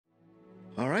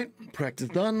All right, practice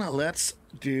done. Let's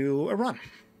do a run.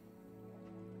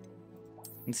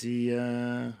 Let's see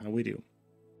how we do.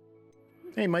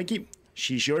 Hey, Mikey.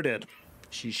 She sure did.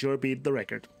 She sure beat the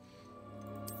record.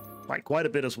 By quite a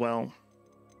bit as well.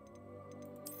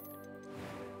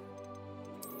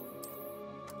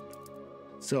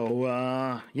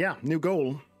 So, yeah, new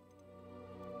goal.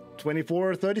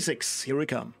 24:36. Here we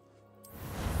come.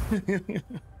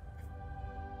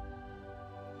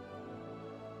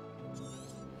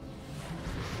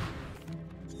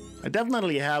 I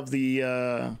definitely have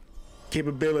the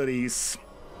capabilities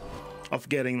of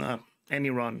getting that any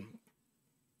run,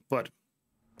 but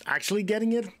actually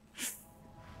getting it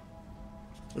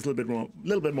is a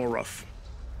little bit more rough.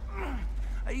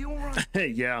 Are you all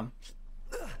right? Yeah.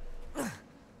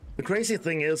 The crazy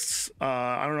thing is,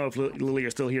 I don't know if Lily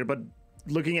is still here, but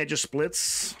looking at your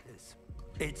splits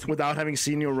without having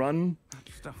seen your run,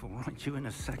 Stuff will write you in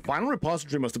a second. final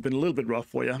repository must have been a little bit rough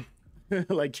for you.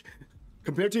 Like,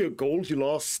 compared to your goals, you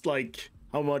lost, like,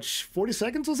 how much? 40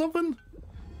 seconds or something?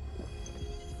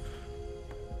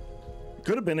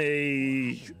 Could have been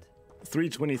a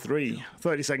 3:23.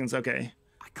 30 seconds, okay.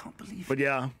 I can't believe But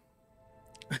yeah.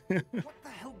 What the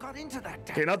hell got into that?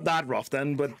 Okay, not that rough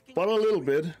then, but a little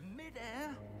bit.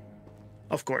 Mid-air?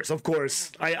 Of course.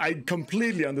 I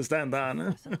completely understand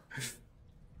that.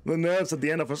 The nerves at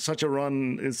the end of such a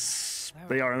run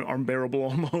they are unbearable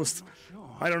almost.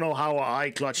 I don't know how I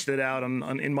clutched it out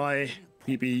in my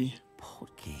PB.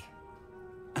 Portkey.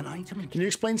 An item. Can you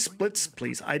explain splits,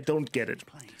 please? I don't get it.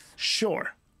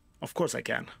 Sure. Of course I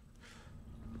can.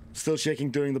 Still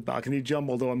shaking during the balcony jump,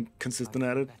 although I'm consistent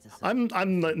at it.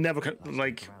 I'm never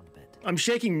like I'm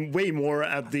shaking way more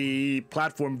at the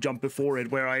platform jump before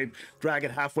it, where I drag it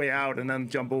halfway out and then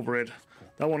jump over it.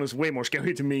 That one is way more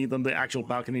scary to me than the actual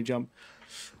balcony jump.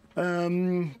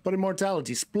 But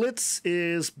immortality splits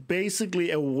is basically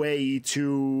a way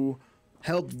to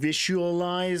help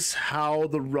visualize how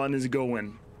the run is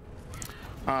going.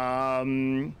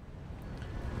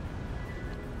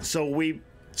 So we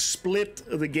split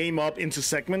the game up into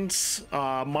segments.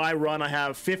 My run, I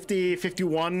have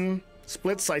 51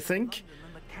 splits, I think,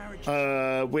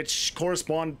 which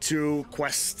correspond to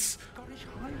quests.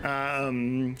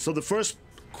 So the first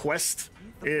quest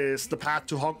is the path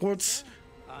to Hogwarts,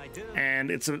 and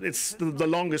it's the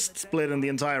longest split in the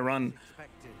entire run.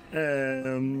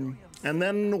 And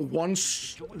then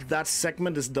once that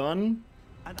segment is done,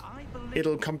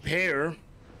 it'll compare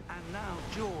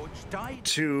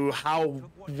to how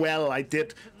well I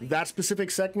did that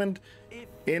specific segment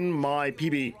in my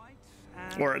PB.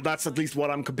 Or that's at least what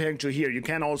I'm comparing to here. You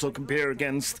can also compare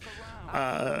against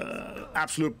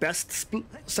absolute best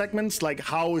segments, like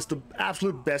how is the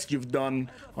absolute best you've done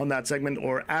on that segment,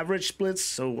 or average splits.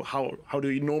 So how do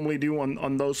you normally do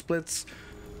on those splits,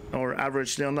 or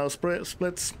averagely on those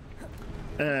splits,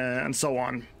 and so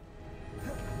on.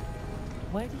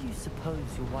 Where do you suppose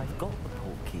your wife got the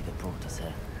portkey that brought us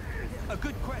here? A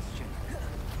good question.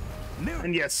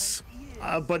 And yes,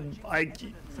 but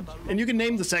and you can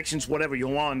name the sections whatever you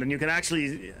want, and you can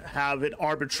actually have it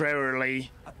arbitrarily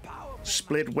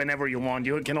split whenever you want.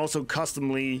 You can also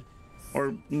customly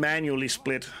or manually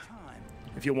split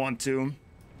if you want to.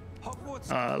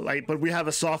 But we have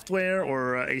a software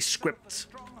or a script.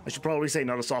 I should probably say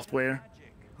not a software.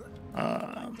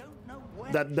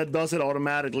 That does it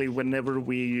automatically whenever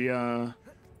we.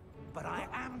 But I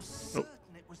am certain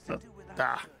it was to do with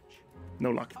that.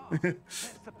 No luck.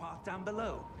 That's the path down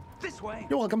below. This way.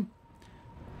 You're welcome.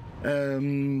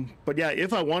 But yeah,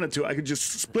 if I wanted to, I could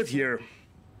just split here.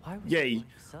 Yay.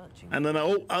 And then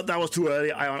that was too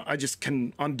early. I just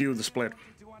can undo the split.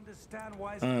 To understand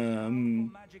why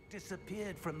magic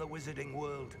disappeared from the wizarding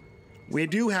world. We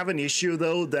do have an issue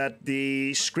though, that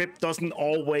the script doesn't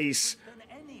always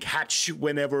catch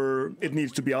whenever it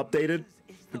needs to be updated,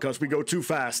 because we go too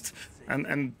fast,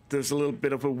 and there's a little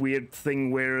bit of a weird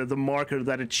thing where the marker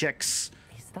that it checks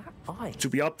to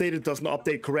be updated doesn't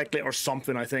update correctly or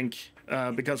something, I think,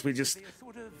 because we just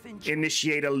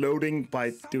initiate a loading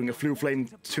by doing a flu flame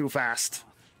too fast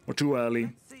or too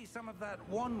early. See some of that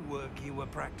one work you were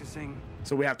practicing.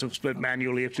 So we have to split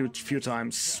manually a few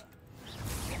times.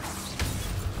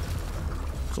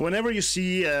 So whenever you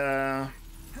see a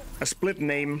split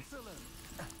name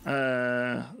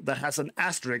that has an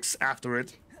asterisk after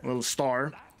it, a little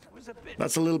star,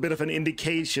 that's a little bit of an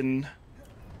indication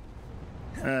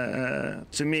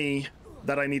to me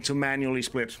that I need to manually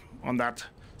split on that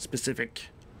specific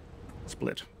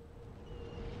split.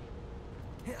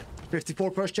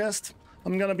 54 first chest.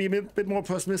 I'm gonna be a bit more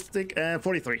pessimistic.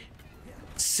 43.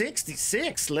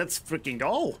 66. Let's freaking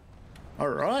go. All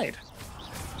right.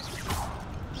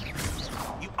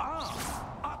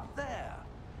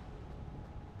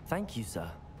 Thank you, sir.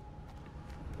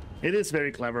 It is very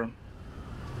clever.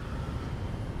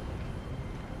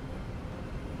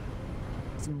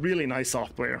 It's really nice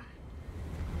software.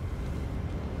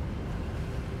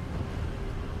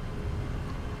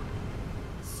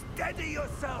 Steady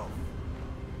yourself!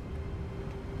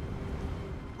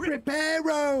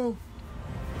 Reparo!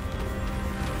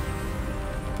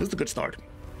 This is a good start.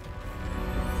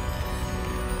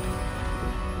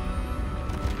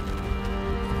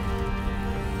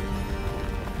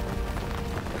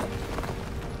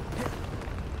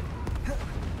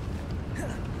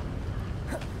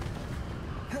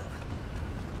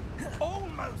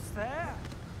 Almost there!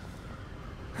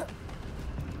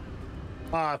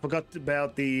 Ah, I forgot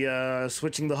about the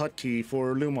switching the hotkey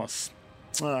for Lumos.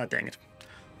 Ah, dang it.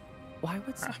 Why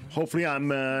would someone... Hopefully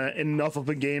I'm enough of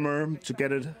a gamer to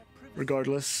get it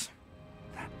regardless.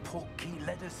 That portkey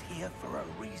led us here for a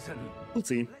reason. We'll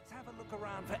see. Let's have a look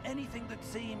around for anything that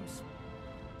seems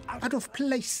Out of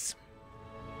place.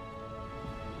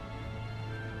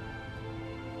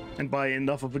 And by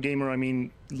enough of a gamer, I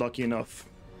mean lucky enough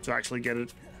to actually get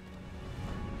it.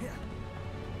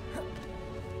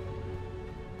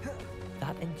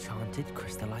 That enchanted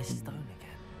crystallized stone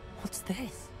again. What's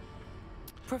this?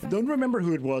 I don't remember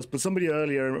who it was, but somebody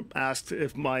earlier asked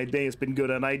if my day has been good,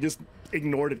 and I just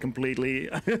ignored it completely.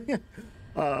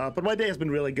 But my day has been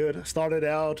really good. Started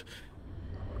out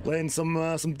playing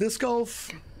some disc golf.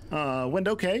 Went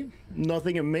okay.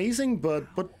 Nothing amazing, but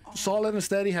solid and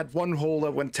steady. Had one hole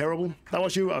that went terrible. That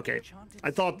was you? Okay.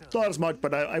 I thought as much,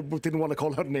 but I didn't want to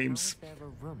call out names.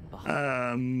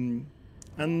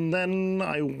 And then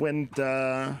I went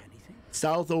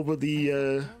south over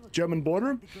the German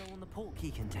border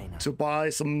to buy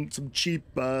some cheap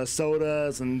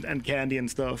sodas and candy and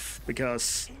stuff,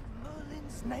 because in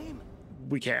Merlin's name.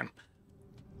 we can.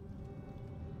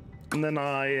 And then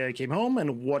I came home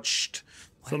and watched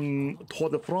some Tour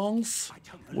de France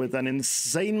with an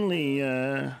insanely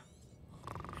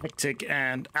hectic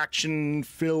and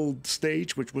action-filled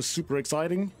stage, which was super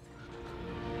exciting.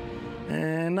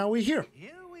 And now we're here,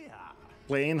 Here we are.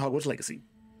 playing Hogwarts Legacy.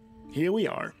 Here we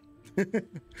are.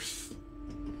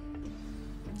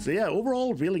 So yeah,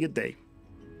 overall, really good day.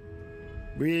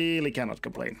 Really cannot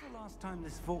complain. The last time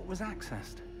this vault was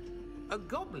accessed. A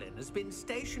goblin has been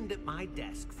stationed at my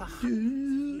desk for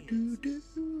hundreds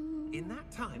of years. In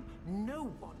that time, no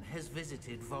one has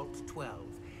visited Vault 12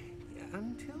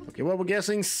 until... Okay, well, we're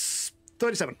guessing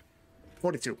 37.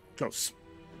 42. Close.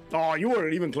 Oh, you were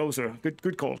even closer.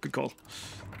 Good call, good call.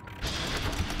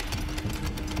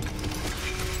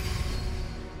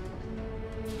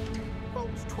 Vault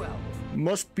 12.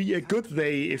 Must be a good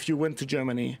day if you went to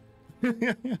Germany.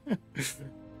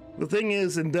 The thing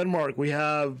is, in Denmark, we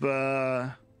have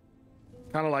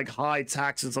kind of like high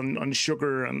taxes on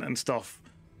sugar and stuff.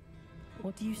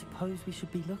 What do you suppose we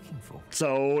should be looking for?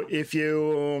 So if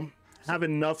you have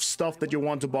enough stuff that you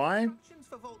want to buy, Instructions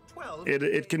for Vault 12.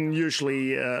 it can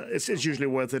usually it's usually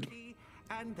worth it.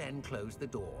 And then close the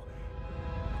door.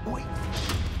 Wait.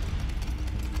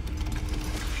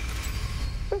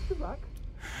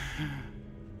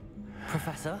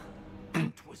 Professor?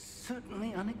 It was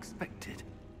certainly unexpected.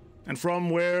 And from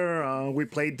where we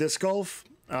played disc golf,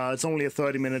 it's only a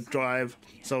 30-minute drive,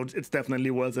 so it's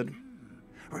definitely worth it.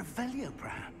 Revelio,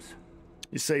 perhaps.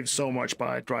 You save so much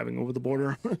by driving over the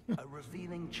border. A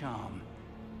revealing charm.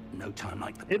 No time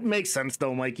like the It makes sense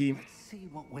though, Mikey. See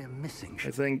what we're missing.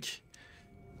 I think.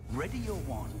 Ready your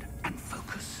wand and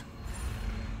focus.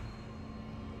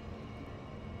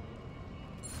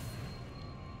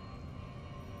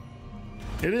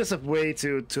 It is a way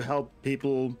to help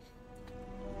people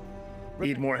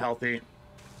eat more healthy.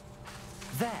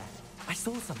 There! I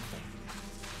saw something.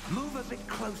 Move a bit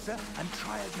closer and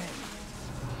try again.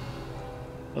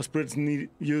 Us Brits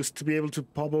used to be able to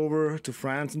pop over to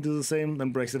France and do the same.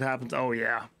 Then Brexit happened. Oh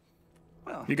yeah,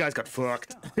 Well, you guys got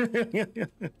fucked.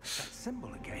 that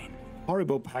symbol again.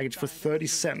 Haribo package for 30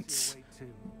 cents.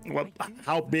 Well,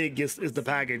 how big is the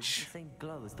package? Same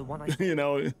glow as the one I You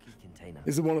know, container.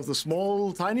 is it one of the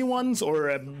small, tiny ones or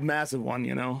a massive one?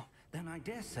 You know, Then I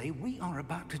dare say we are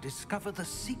about to discover the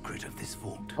secret of this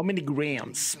vault. how many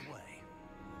grams? Away.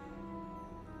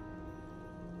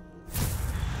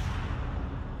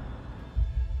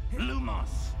 Lumos.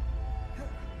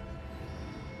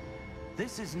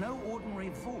 This is no ordinary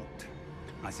vault.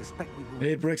 I suspect we will.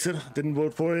 Hey, Brexit, didn't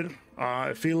vote for it.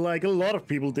 I feel like a lot of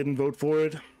people didn't vote for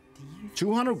it.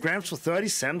 200 grams for 30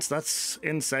 cents? That's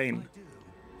insane.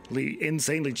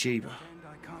 Insanely cheap. And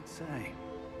I can't say.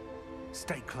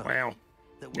 Stay close. Wow.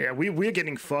 That will Yeah, we're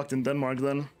getting fucked in Denmark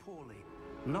then. poorly.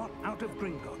 Not out of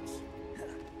Gringotts.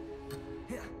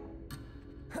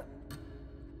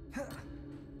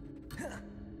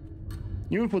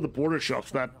 Even for the border shops,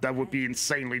 that would be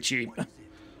insanely cheap.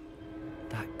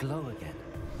 That glow again.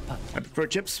 But I prefer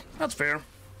chips. That's fair.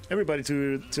 Everybody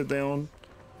to their own.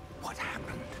 What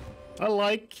happened? I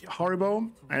like Haribo,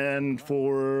 and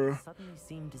for suddenly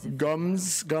seemed as if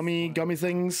gummy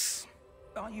things,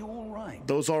 Are you all right?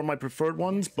 those are my preferred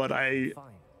ones. But fine.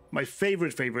 my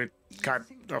favorite kind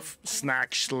of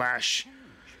snack slash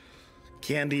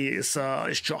candy is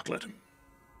chocolate.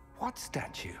 What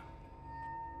statue?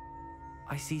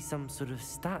 I see some sort of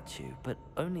statue, but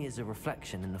only as a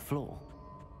reflection in the floor.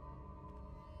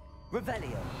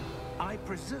 Revelio. I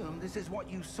presume this is what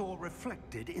you saw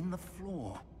reflected in the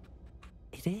floor.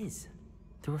 It is.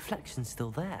 The reflection's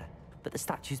still there, but the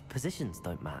statue's positions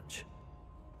don't match.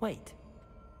 Wait.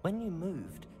 When you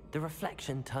moved, the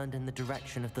reflection turned in the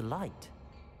direction of the light.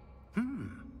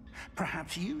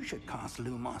 Perhaps you should cast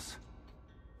Lumos.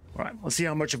 All right, let's see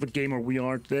how much of a gamer we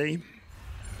are today.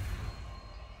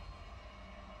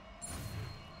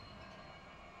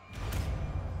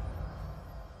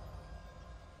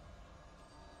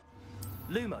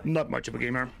 Lumo. Not much of a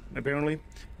gamer, apparently.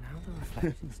 Now the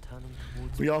reflection's turning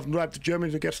towards We often drive to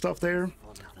Germany to get stuff there.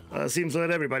 Seems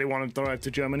that everybody wanted to drive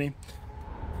to Germany.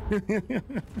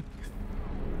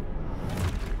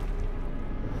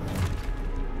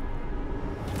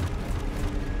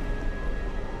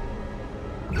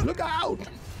 Look out!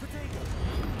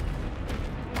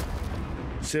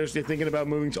 Seriously thinking about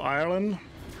moving to Ireland?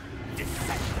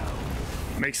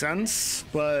 Makes sense,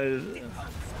 but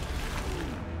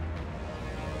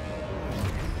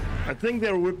I think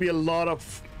there would be a lot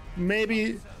of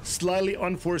maybe slightly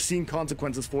unforeseen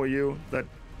consequences for you that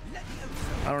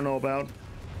I don't know about.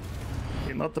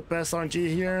 Okay, not the best RNG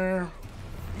here.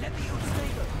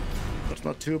 That's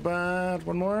not too bad.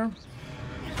 One more.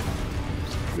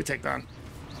 We take that.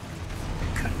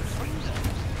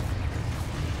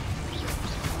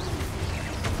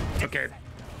 Okay,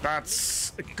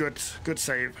 that's a good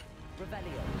save.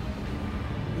 Revelio.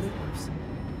 Lumos.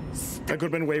 That could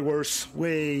have been way worse.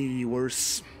 Way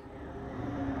worse.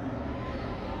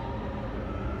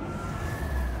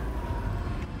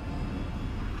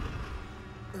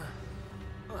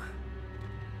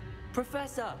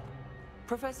 Professor!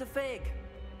 Professor Fig!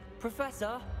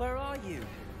 Professor, where are you?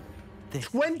 This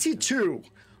 22.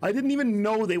 I didn't even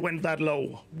know they went that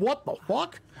low. What the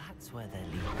fuck? That's where they're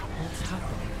leading. What's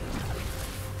happening?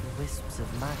 The wisps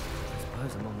of magic. I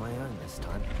suppose I'm on my own this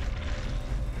time.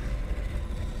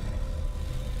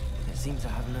 It seems I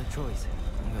have no choice.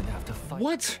 I'm going to have to fight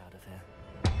What? my way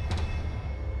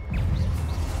out of here.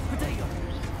 Potato!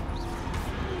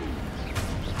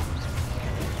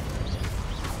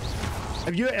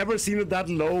 Have you ever seen it that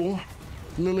low,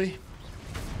 Lily?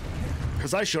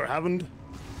 Because I sure haven't.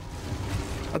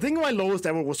 I think my lowest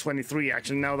ever was 23,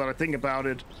 actually, now that I think about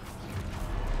it.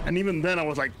 And even then I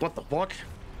was like, what the fuck?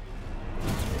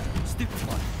 Stupid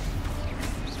one.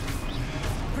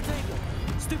 Potato!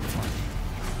 Stupid one.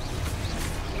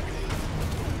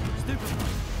 Stupid one.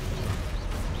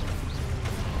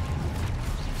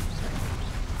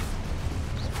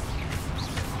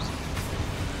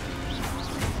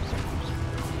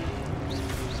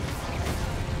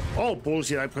 Oh,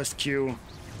 bullshit, I pressed Q.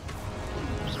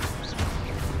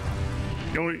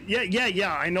 You know,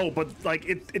 yeah, I know, but like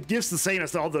it gives the same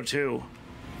as the other two.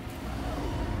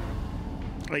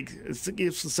 Like it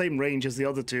gives the same range as the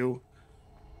other two.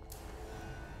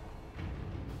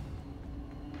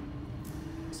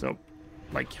 So,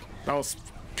 like that was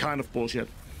kind of bullshit.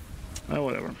 Oh,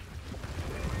 whatever.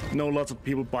 Know lots of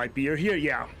people buy beer here.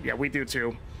 Yeah, we do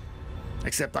too.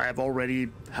 Except I have already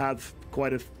have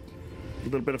quite a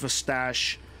little bit of a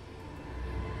stash,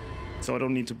 so I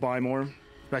don't need to buy more.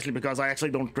 Especially because I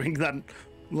actually don't drink that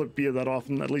beer that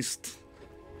often, at least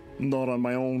not on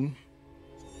my own.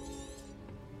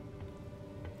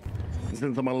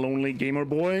 Since I'm a lonely gamer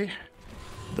boy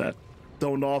that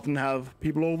don't often have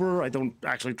people over, I don't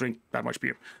actually drink that much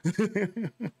beer.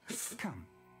 Come.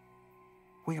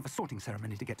 We have a sorting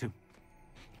ceremony to get to.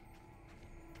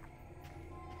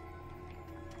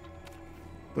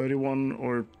 31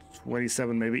 or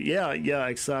 27 maybe. Yeah,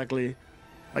 exactly.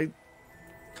 I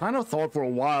kind of thought for a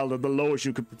while that the lowest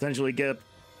you could potentially get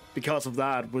because of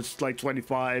that was like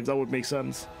 25. That would make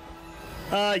sense.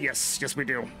 Yes we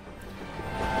do.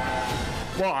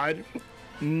 But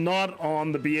not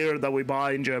on the beer that we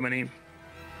buy in Germany,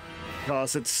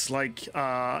 because it's like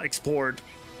exported,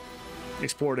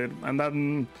 and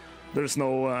then there's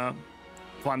no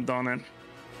fund on it.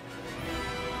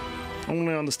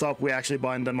 Only on the stuff we actually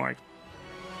buy in Denmark,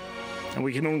 and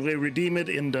we can only redeem it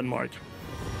in Denmark.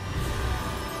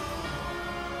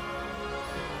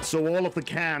 So all of the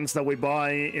cans that we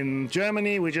buy in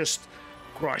Germany, we just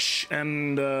crush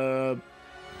and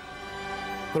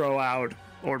throw out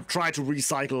or try to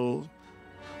recycle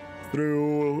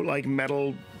through like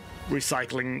metal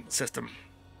recycling system.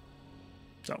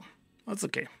 So that's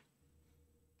okay.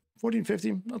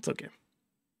 1450, that's okay.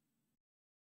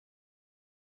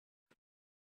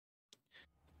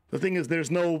 The thing is, there's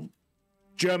no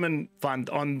German fund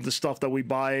on the stuff that we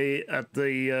buy at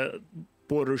the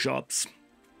border shops.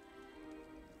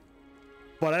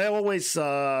 But I always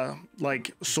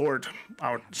like sort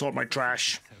my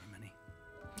trash,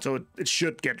 so it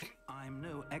should get. I'm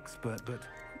no expert, but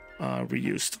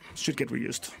reused. Should get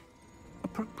reused.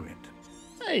 appropriate.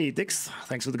 Hey, Dix.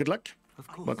 Thanks for the good luck. Of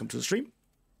course. Welcome to the stream.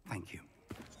 Thank you.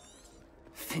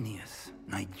 Phineas,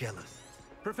 Nigellus.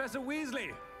 Professor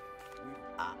Weasley!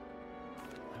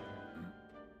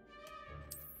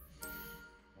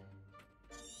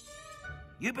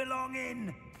 You belong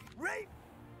in rape.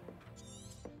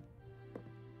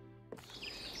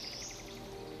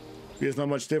 Beer's not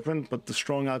much different, but the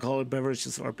strong alcoholic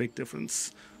beverages are a big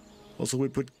difference. Also, we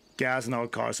put gas in our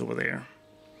cars over there.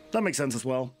 That makes sense as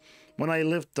well. When I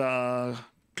lived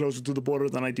closer to the border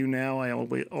than I do now, I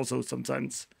always also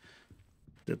sometimes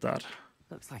did that.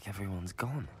 Looks like everyone's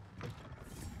gone.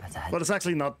 Better head. But it's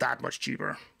actually not that much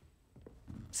cheaper.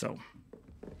 So,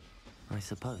 I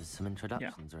suppose some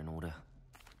introductions are in order.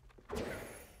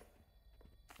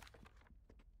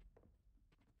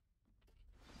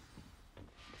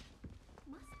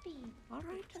 Must be all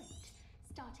right.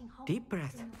 Starting Deep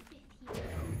breath.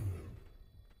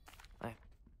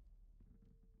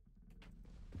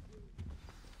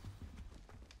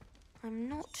 I'm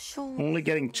not sure. only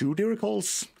getting 2 deer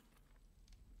calls?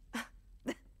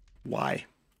 Why?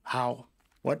 How?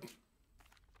 What?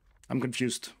 I'm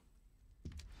confused.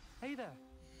 Hey there.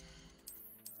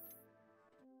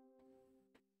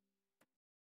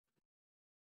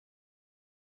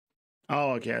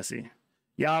 Oh, okay, I see.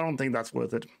 Yeah, I don't think that's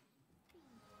worth it.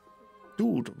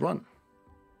 Dude, run.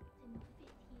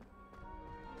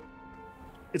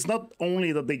 It's not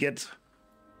only that they get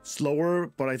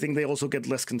slower, but I think they also get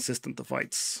less consistent, the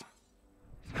fights.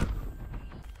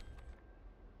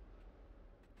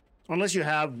 Unless you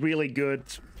have really good,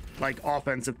 like,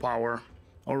 offensive power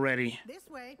already. This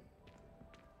way.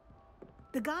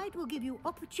 The guide will give you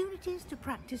opportunities to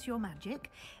practice your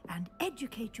magic and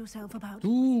educate yourself about...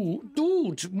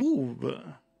 Dude, move. What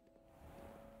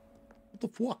the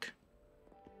fuck?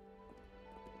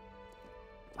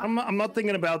 I'm not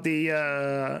thinking about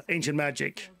the ancient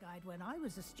magic. Guide when I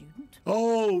was a student.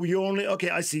 Oh, you only... Okay,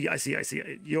 I see.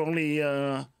 You only...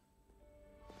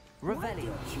 Revelio.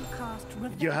 You cast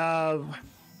You have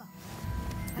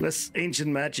less ancient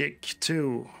magic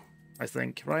too, I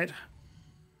think, right?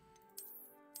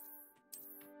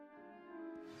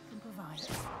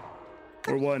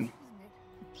 Or one.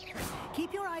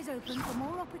 Keep your eyes open for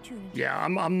more opportunities. Yeah,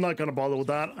 I'm not gonna bother with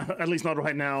that. At least not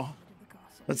right now.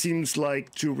 That seems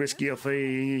like too risky of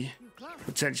a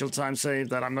potential time save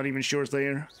that I'm not even sure is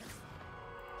there.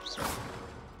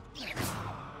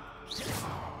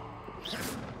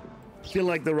 Feel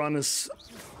like the run is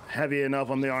heavy enough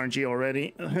on the RNG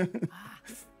already.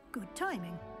 Good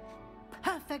timing.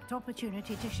 Perfect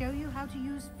opportunity to show you how to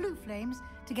use flue flames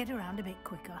to get around a bit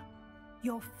quicker.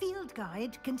 Your field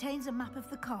guide contains a map of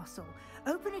the castle.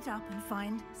 Open it up and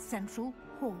find Central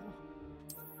Hall.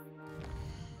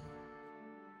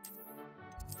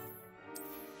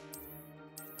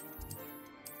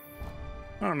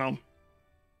 I don't know.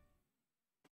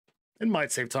 It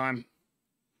might save time.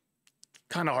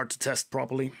 Kind of hard to test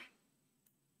properly.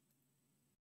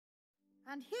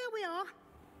 And here we are.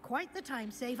 Quite the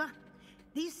time saver.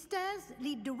 These stairs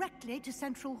lead directly to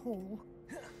Central Hall.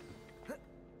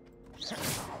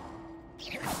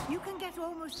 You can get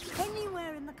almost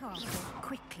anywhere in the castle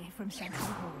quickly from Central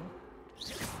Hall.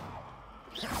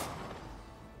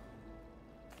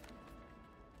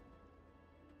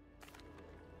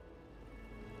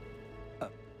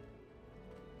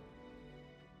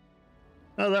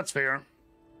 Oh, that's fair.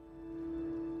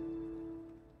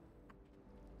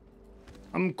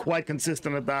 I'm quite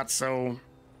consistent at that, so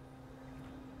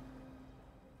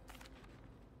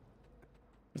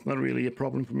it's not really a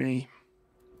problem for me.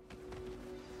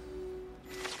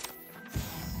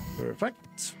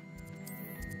 Perfect.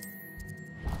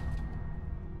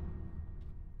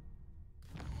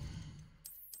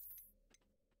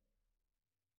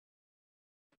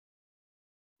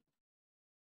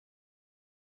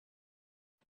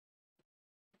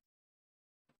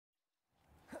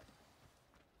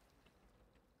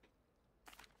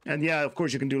 And yeah, of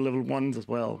course you can do level 1s as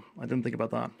well. I didn't think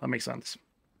about that. That makes sense.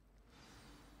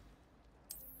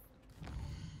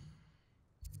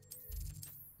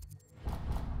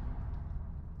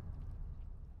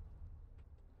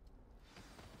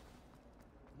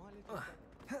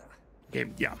 Okay,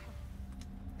 yeah.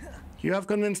 You have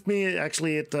convinced me.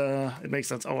 Actually, it makes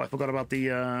sense. Oh, I forgot about the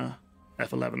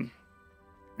F11.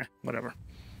 Whatever.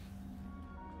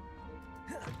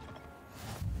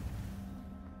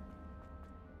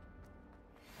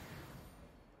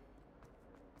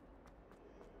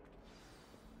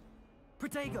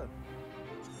 Protego!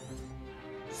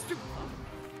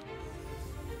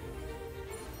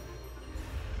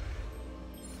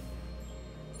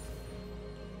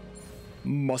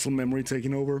 Muscle memory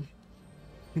taking over.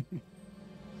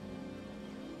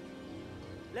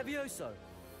 Levioso!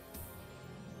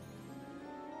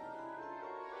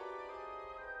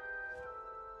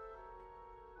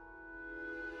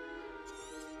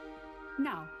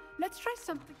 Now, let's try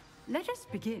something. Let us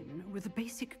begin with a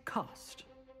basic cast.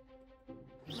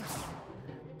 I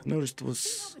noticed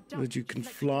was that you can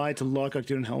fly to Lockhart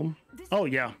during Helm. Oh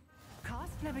yeah.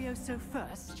 Cast Levioso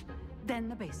first, then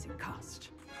the basic cast.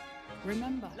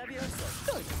 Remember,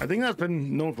 Levioso! good. I think that's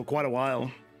been known for quite a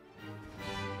while.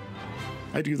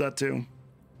 I do that too.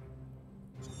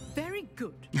 Very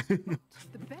good.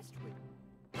 The best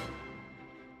way.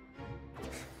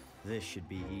 This should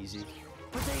be easy.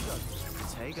 Protego!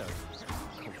 Protego.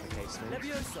 Complicates things.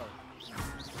 Levioso!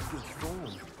 Good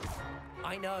form.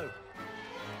 I know.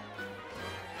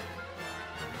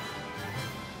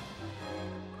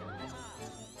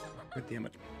 God damn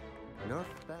it. Not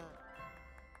bad.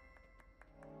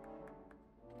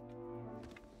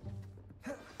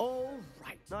 All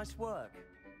right. Nice work.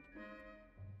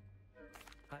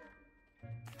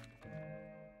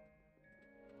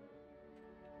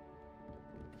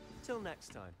 Till next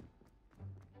time.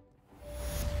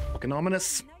 Fucking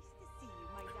ominous.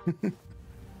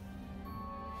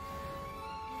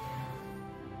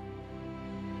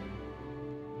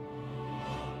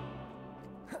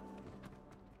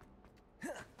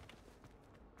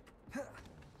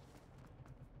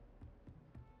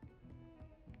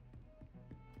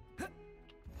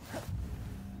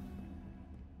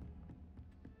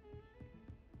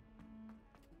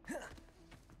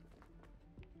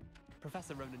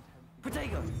 Professor Ronan.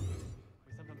 Protego!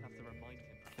 We sometimes have to remind him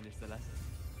to finish the lesson.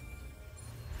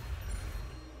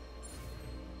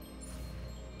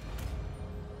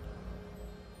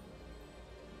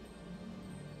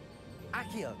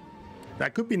 Accio!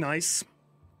 That could be nice.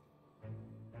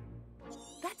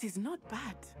 That is not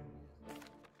bad.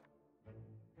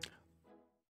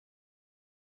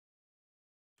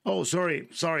 Oh, sorry.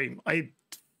 I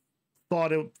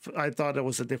thought it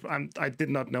was a different. I did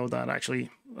not know that actually.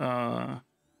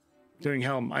 During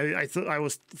Helm, I thought I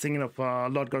was thinking of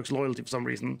Lodgok's loyalty for some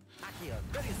reason. Accio!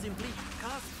 Very simply,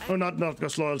 cast Oh, not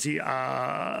Lodgok's loyalty.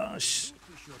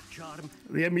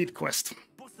 The Meat quest.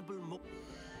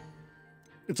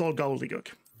 It's all gobbledygook.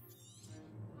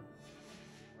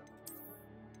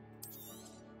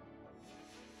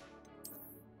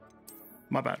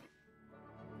 My bad.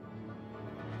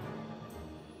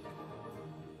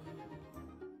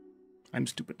 I'm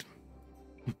stupid.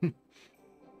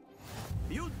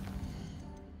 You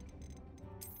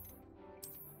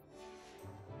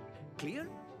clear?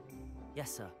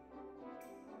 Yes, sir.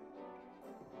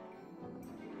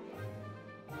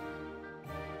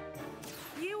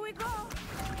 Here we go.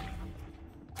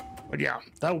 But yeah,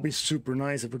 that would be super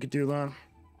nice if we could do that.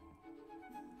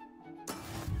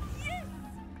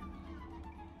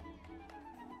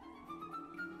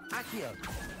 Accio!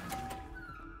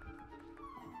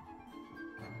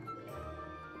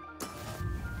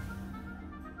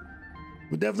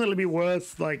 Would definitely be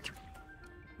worth like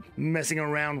messing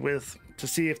around with to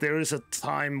see if there is a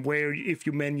time where if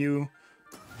you menu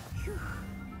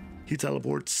he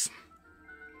teleports.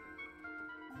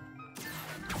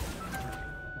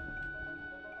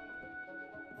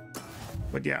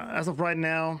 But yeah, as of right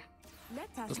now,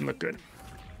 doesn't look good.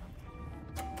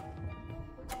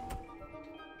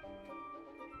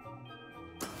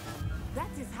 That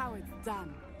is how it's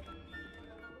done.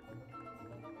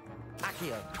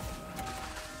 Accio!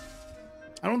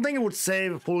 I don't think it would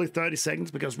save fully 30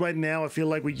 seconds because right now I feel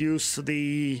like we use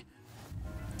the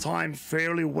time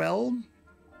fairly well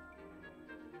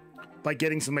by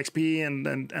getting some XP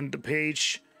and the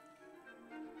page.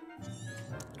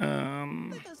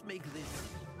 Let us make this.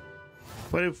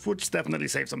 But it would definitely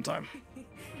save some time.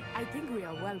 I think we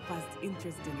are well past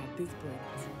interesting at this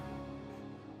point.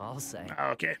 I'll say.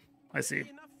 Okay, I see.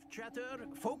 Enough chatter.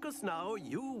 Focus now.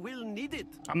 You will need it.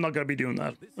 I'm not gonna be doing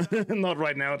that. Not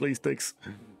right now, at least, Tix.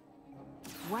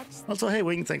 Watch. Also, hey,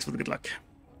 Wing, thanks for the good luck.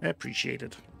 I appreciate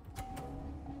it.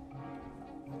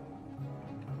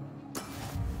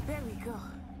 There we go.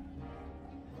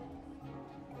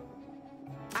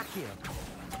 Accio!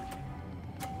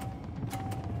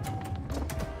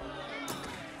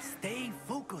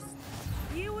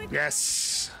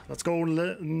 Yes. Let's go,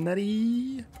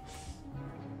 Nettie.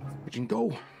 We can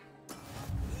go.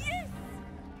 Yes!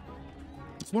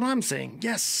 That's what I'm saying.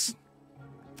 Yes.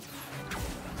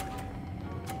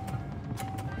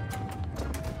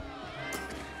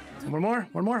 One more.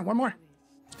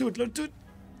 Let's do it.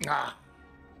 Ah.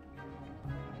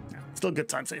 Yeah, still good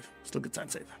time save.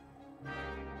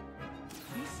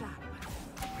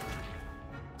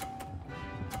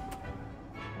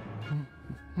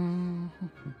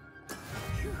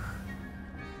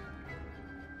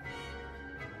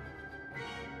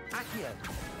 Accio.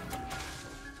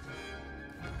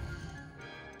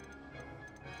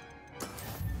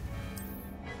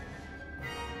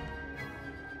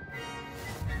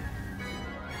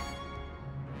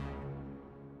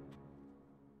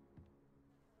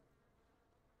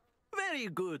 Very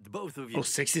good, both of you. Oh,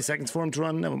 60 seconds for him to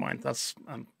run. Never mind. That's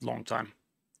a long time.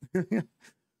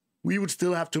 We would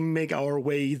still have to make our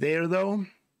way there, though.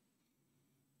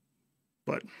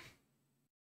 But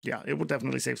yeah, it would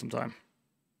definitely save some time.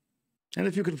 And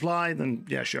if you could fly, then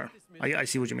yeah, sure. I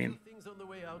see what you mean. Things on the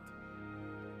way out.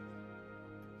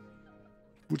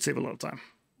 Would save a lot of time.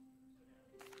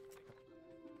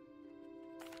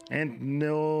 And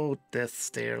no deaths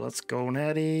there. Let's go,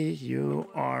 Natty. You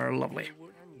are lovely. Can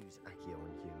use Accio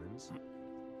on humans.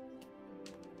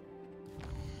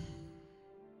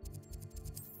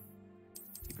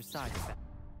 Be precise.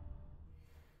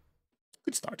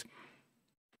 Good start.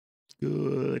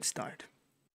 Good start.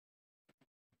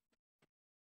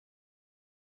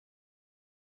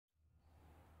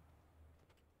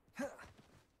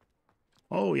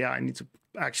 Oh yeah, I need to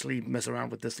actually mess around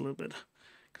with this a little bit.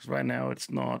 Because right now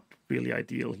it's not really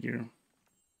ideal here.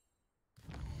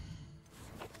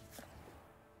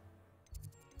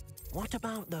 What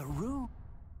about the room?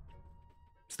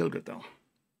 Still good though.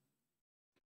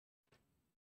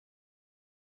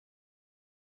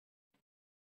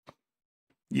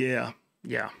 Yeah,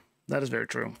 that is very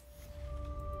true.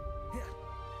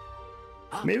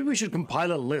 Maybe we should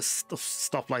compile a list of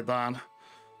stuff like that.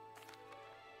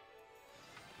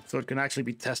 So it can actually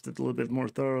be tested a little bit more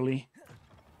thoroughly.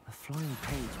 A flying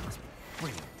page must be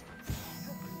brilliant.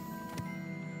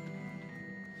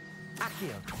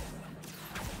 Accio.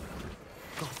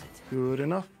 Got it. Good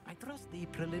enough. I trust the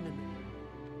preliminary.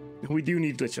 We do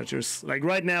need glitch hunters. Like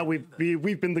right now, we've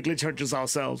been the glitch hunters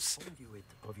ourselves,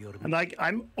 and like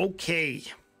I'm okay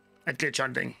at glitch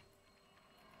hunting,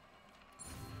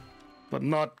 but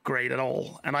not great at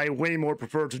all. And I way more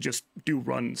prefer to just do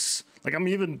runs. Like I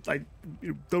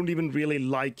don't even really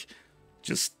like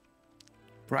just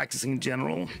practicing in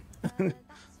general.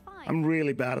 I'm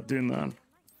really bad at doing that.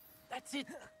 That's it.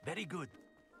 Very good.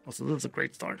 Also, that's a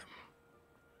great start.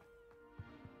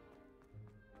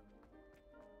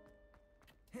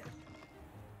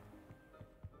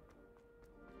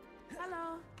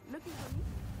 Hello, looking for me?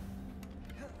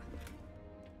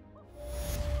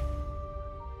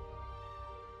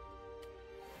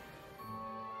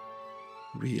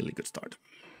 Really good start.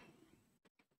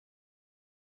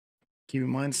 Keep in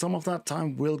mind, some of that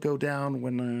time will go down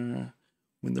when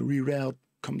the reroute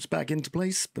comes back into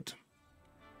place, but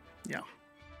yeah.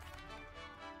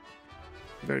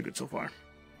 Very good so far.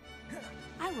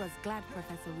 I was glad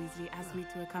Professor Weasley asked me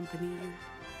to accompany you.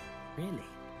 Really?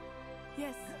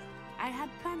 Yes, I had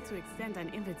planned to extend an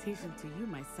invitation to you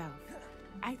myself.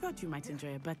 I thought you might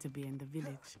enjoy a butterbeer in the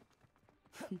village.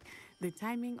 The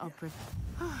timing of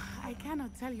I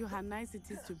cannot tell you how nice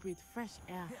it is to breathe fresh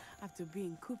air after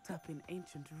being cooped up in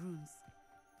ancient ruins.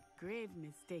 Grave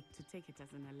mistake to take it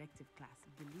as an elective class,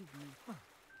 believe me.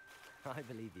 I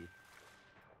believe you.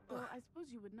 Though I suppose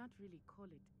you would not really call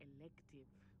it elective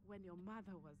when your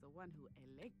mother was the one who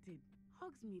elected.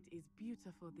 Hogsmeade is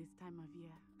beautiful this time of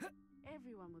year.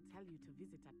 Everyone will tell you to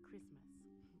visit at Christmas,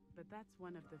 but that's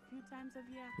one of the few times of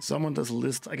year. If someone does a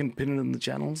list, I can pin it in the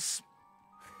channels.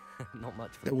 Not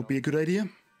much. That would be a good idea.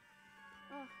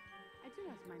 Oh, I do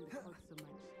not mind the cold so much,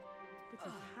 but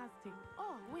it has taken.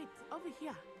 Oh, wait, over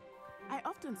here. I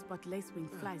often spot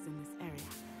lacewing flies in this area.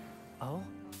 Oh?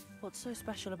 What's so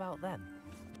special about them?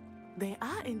 They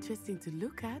are interesting to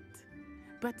look at,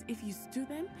 but if you stew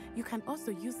them, you can also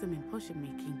use them in potion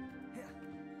making.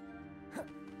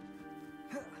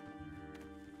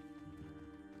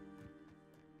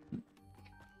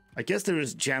 I guess there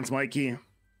is a chance, Mikey,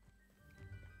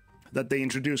 that they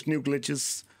introduced new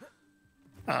glitches,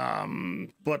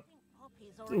 but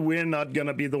we're not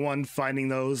gonna be the one finding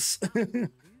those.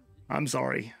 I'm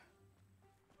sorry.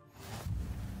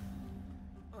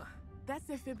 That's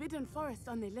the Forbidden Forest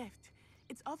on the left.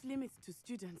 It's off limits to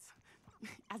students,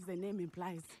 as the name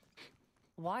implies.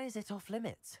 Why is it off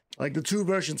limits? Like the two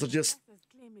versions are just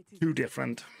claim it is too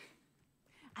different.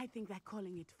 I think that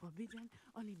calling it forbidden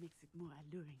only makes it more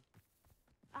alluring.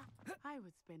 I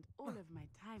would spend all of my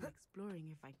time exploring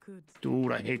if I could.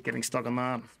 Dude, I hate getting stuck on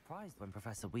that. Surprised when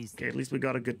Professor Weasley. Okay, at least we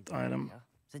got a good item.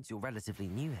 Since you're relatively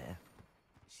new here.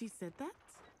 She said that?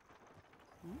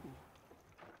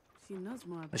 She knows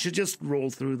more I about should just roll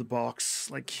through the box.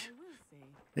 Like,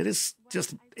 it is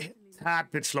just a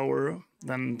tad bit slower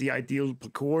than the ideal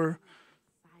parkour,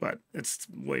 but it's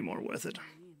way more worth it.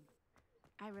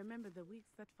 I remember the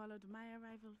weeks that followed my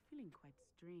arrival feeling quite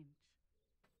strange.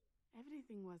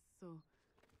 Everything was so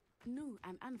new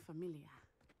and unfamiliar.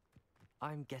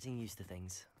 I'm getting used to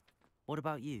things. What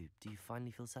about you? Do you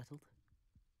finally feel settled?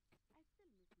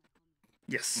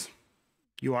 Yes,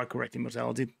 you are correct,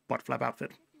 immortality. Butt flap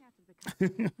outfit.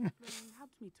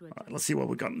 Alright, let's see what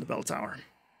we got in the bell tower.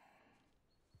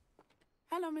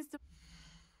 Hello, Mr.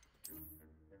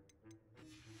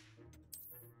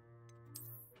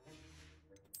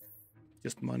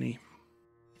 Just money.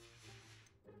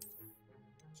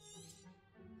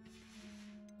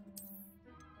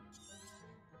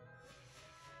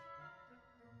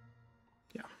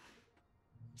 Yeah.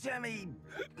 Jemmy,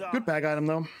 Good bag item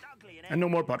though. And no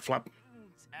more butt flap.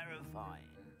 terrifying.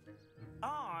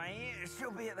 I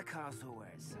shall be at the castle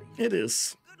where it's safe. It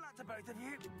is. Good luck to both of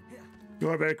you. You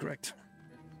are very correct.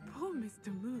 Poor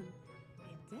Mr. Moon.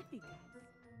 A demigod.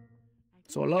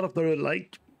 So a lot of the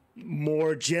like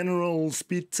more general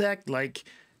speed tech, like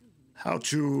how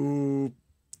to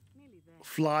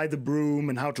fly the broom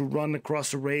and how to run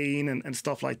across the rain and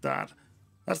stuff like that.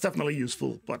 That's definitely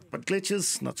useful, but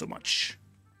glitches, not so much.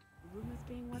 Rumors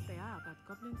being what they are about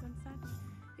goblins and such,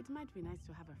 it might be nice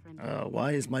to have a friend.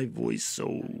 Why is my voice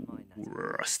so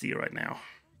rusty right now?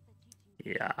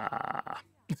 Yeah.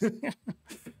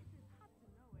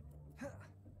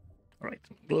 All right,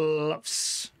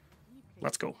 gloves.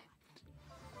 Let's go.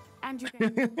 And you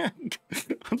can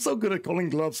I'm so good at calling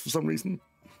gloves for some reason.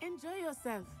 enjoy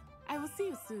yourself. I will see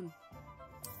you soon.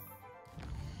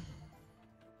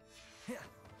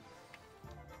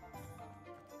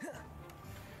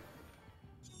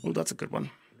 Oh, that's a good one.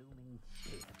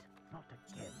 Not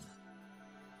again.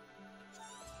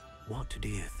 What do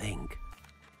you think?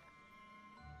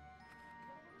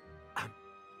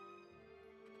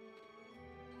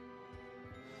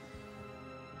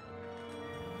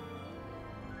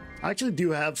 I actually do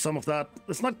have some of that.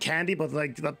 It's not candy, but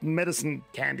like that medicine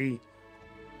candy.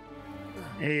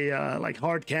 A like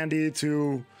hard candy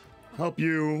to help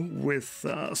you with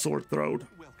sore throat.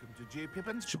 Welcome to J.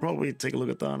 Pippin's. Should probably take a look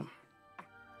at that.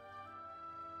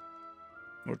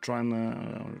 Or try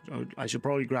and I should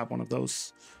probably grab one of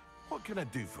those. What can I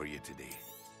do for you today?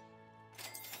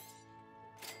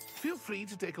 Feel free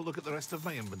to take a look at the rest of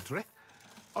my inventory,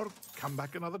 or come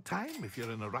back another time if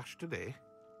you're in a rush today.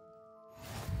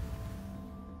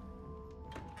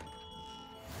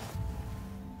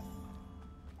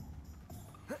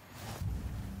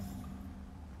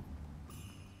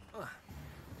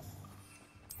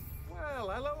 Well,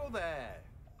 hello there.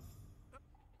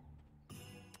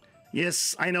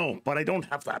 Yes, I know, but I don't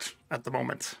have that at the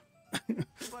moment.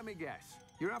 Let me guess.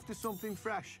 You're after something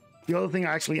fresh. The other thing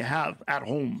I actually have at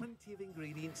home. Plenty of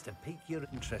ingredients to pique your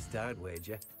interest, I'd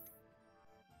wager.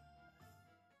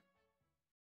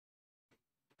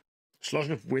 Slush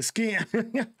of whiskey?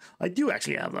 I do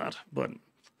actually have that, but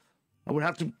I would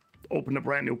have to open a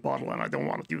brand new bottle, and I don't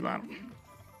want to do that.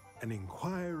 An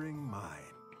inquiring mind.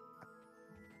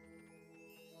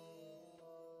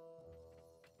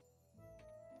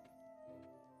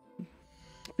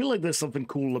 I feel like there's something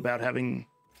cool about having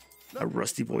a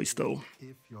rusty voice, though.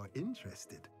 If you're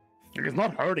interested. Like, it's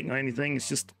not hurting or anything, it's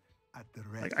just At the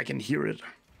rest. like I can hear it.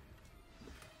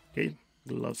 Okay,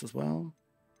 gloves as well.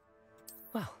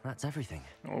 Well, that's everything.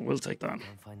 Oh, we'll take that. Go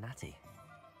and find Natty.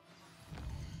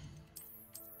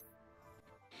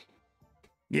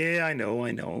 Yeah, I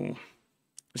know.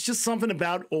 It's just something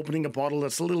about opening a bottle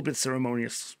that's a little bit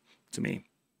ceremonious to me.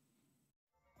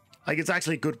 Like, it's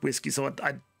actually good whiskey, so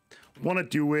I want to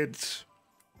do it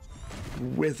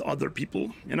with other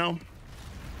people, you know?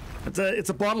 It's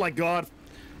a bottle I got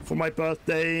for my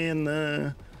birthday, and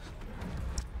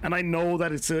I know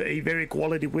that it's a very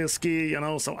quality whiskey, you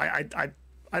know, so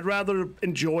I'd rather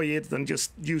enjoy it than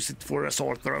just use it for a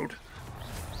sore throat.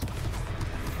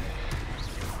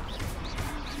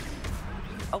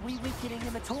 Are we weakening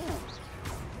him at all?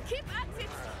 Keep at it!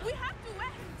 We have to wear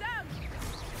him down!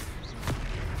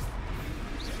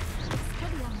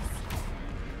 Steady on this.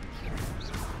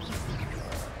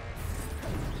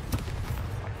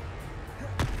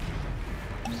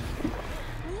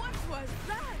 What was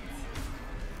that?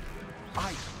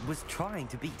 I was trying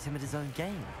to beat him at his own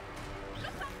game.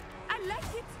 I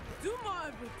like it. Do more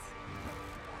of it.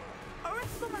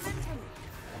 Oretsuko momentum.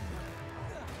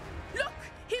 Look,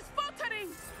 he's faltering.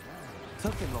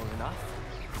 Took him long enough.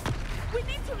 We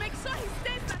need to make sure he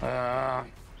stays back.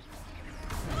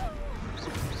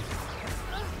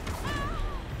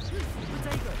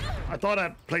 I thought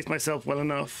I placed myself well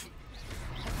enough.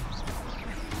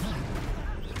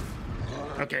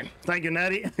 Okay, thank you,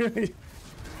 Natty.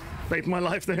 Saved my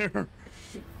life there.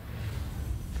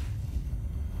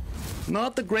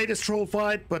 Not the greatest troll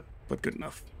fight, but good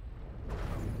enough.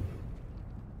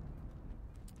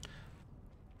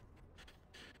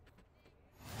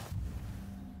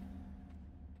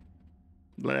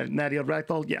 Natty of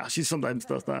Ragdoll, yeah, she sometimes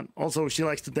does that. Also, she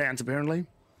likes to dance, apparently.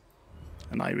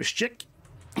 An Irish chick.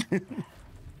 Good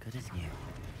as new.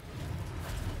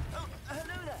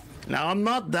 Now, I'm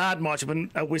not that much of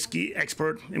a whiskey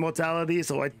expert, Immortality,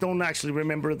 so I don't actually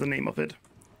remember the name of it.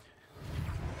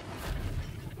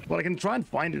 But I can try and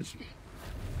find it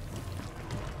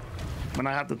when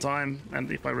I have the time and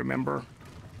if I remember.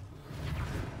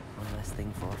 One less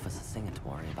thing for Officer Singer to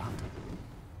worry about.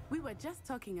 We were just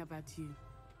talking about you.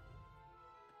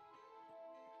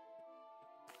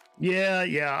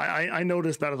 Yeah, I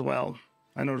noticed that as well.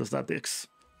 I noticed that, Dix.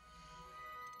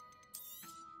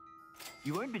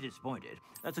 You won't be disappointed.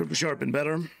 That's Could be sharpened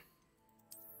better.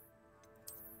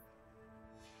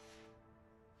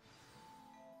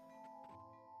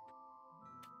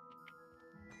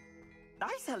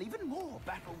 I sell even more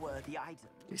battle-worthy items.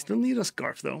 We still need a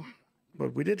scarf, though.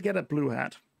 But we did get a blue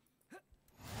hat,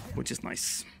 which is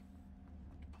nice.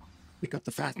 We got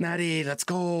the fat Natty. Let's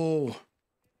go.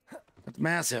 That's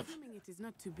massive. Assuming it is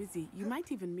not too busy, you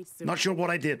might even meet Sir. Not sure what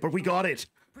I did, but we got it.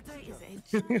 She is a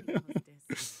charming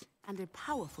hostess and a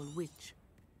powerful witch.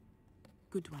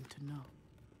 Good one to know.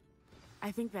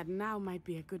 I think that now might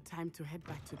be a good time to head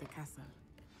back to the castle.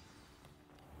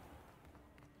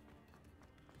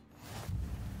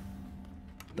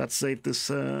 Let's save this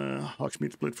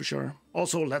Hogsmeade split for sure.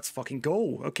 Also, let's fucking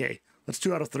go. Okay, that's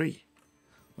 2 out of 3.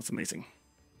 That's amazing.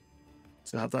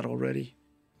 So have that already.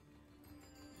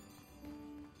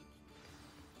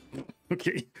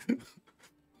 Okay. A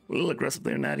little aggressive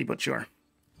there, Natty, but sure.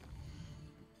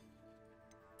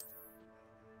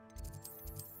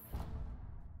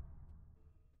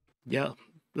 Yeah,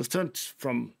 this turned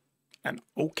from an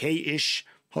okay-ish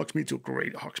Hogsmeade to a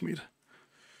great Hogsmeade.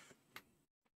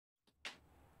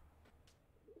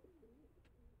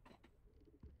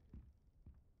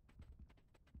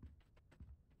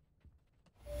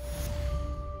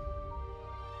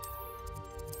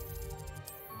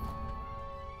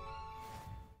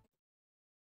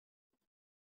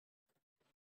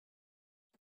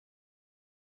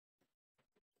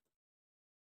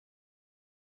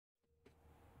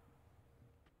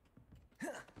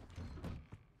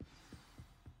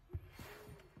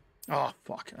 Oh,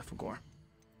 fuck, I forgot.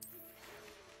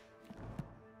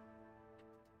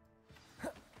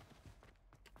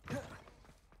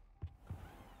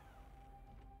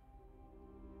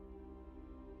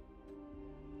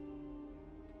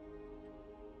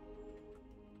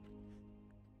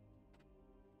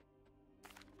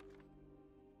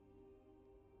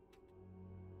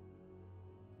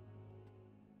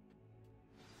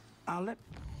 I'll let...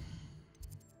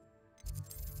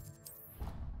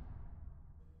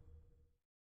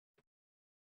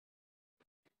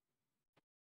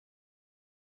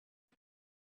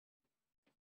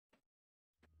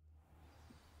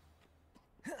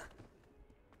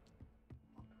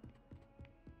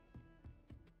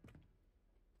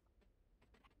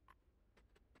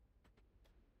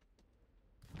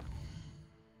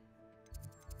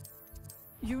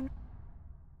 You...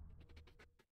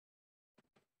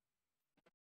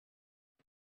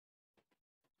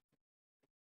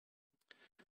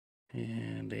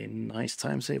 And a nice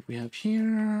time save we have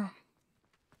here.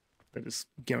 That is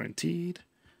guaranteed.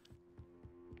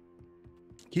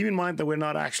 Keep in mind that we're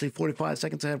not actually 45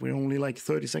 seconds ahead. We're only like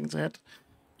 30 seconds ahead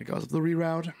because of the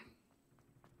reroute.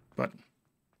 But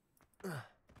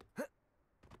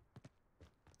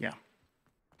yeah,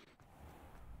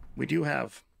 we do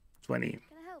have 20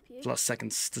 plus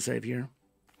seconds to save here.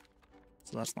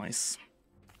 So that's nice.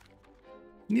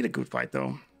 Need a good fight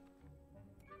though.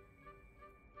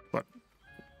 But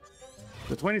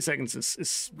the 20 seconds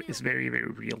is very,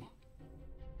 very real.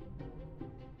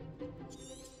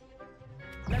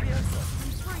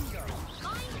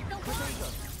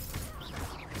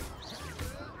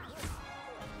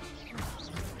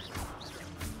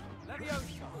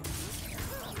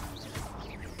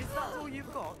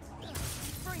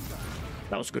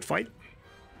 That was a good fight.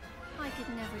 I could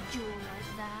never duel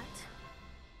like that.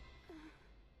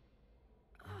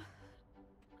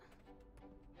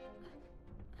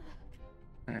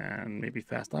 And maybe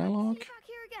fast dialogue. Back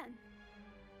here again.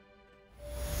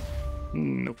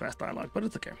 No fast dialogue, but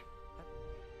it's okay.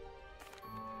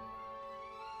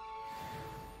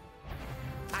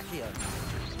 Accio.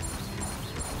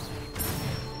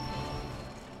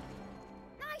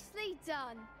 Nicely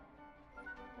done.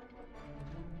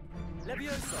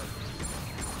 Levioso.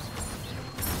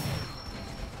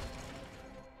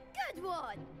 Good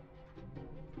one.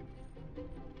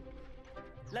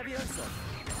 Levioso.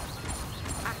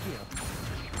 Accio.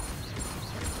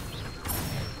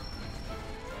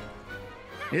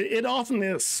 It often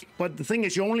is, but the thing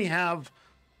is, you only have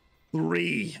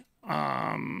 3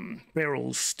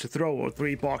 barrels to throw, or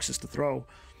 3 boxes to throw.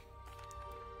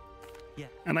 Yeah.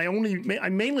 And I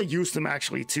mainly use them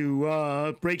actually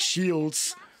to break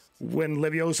shields when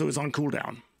Levioso is on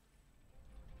cooldown.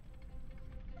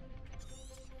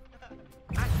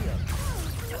 Accio.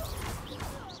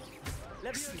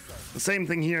 Levioso. The same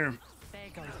thing here. There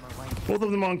goes my way. Both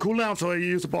of them are on cooldown, so I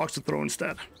use a box to throw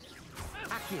instead.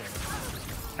 Accio.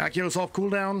 Accio's off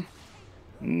cooldown.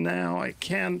 Now I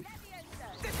can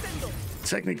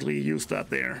technically use that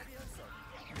there.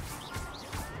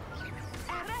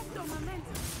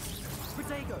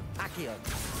 Protego. Accio.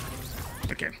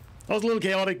 Okay. That was a little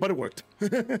chaotic, but it worked.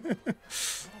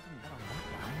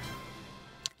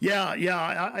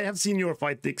 Yeah, I have seen your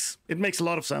fight, Dix. It makes a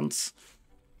lot of sense.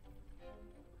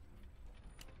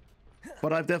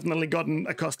 But I've definitely gotten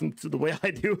accustomed to the way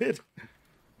I do it.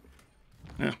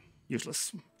 Yeah,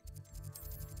 useless.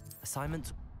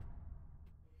 Assignment.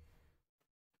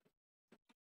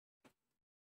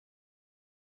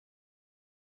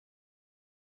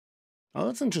 Oh,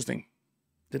 that's interesting.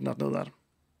 Did not know that.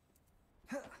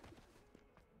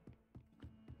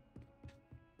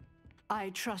 I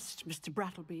trust Mr.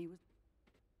 Brattleby.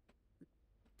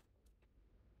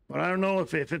 But I don't know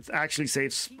if it actually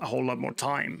saves a whole lot more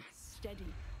time. Steady.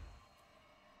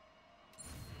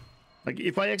 Like,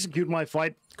 if I execute my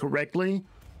fight correctly,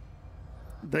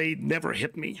 they never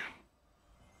hit me.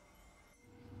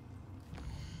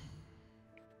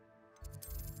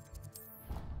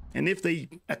 And if they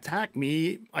attack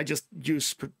me, I just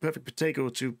use Perfect Potato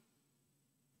to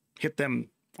hit them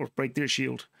or break their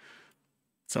shield.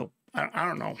 So, I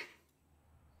don't know.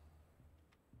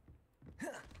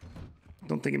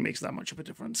 Don't think it makes that much of a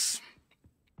difference.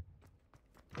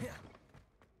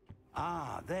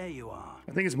 Ah, there you are.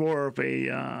 I think it's more of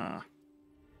a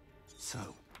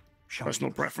So,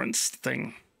 personal preference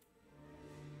thing.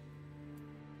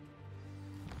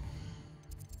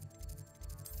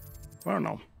 I don't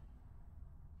know.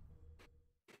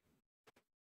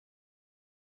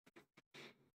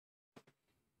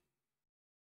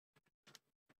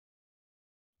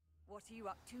 What are you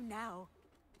up to now?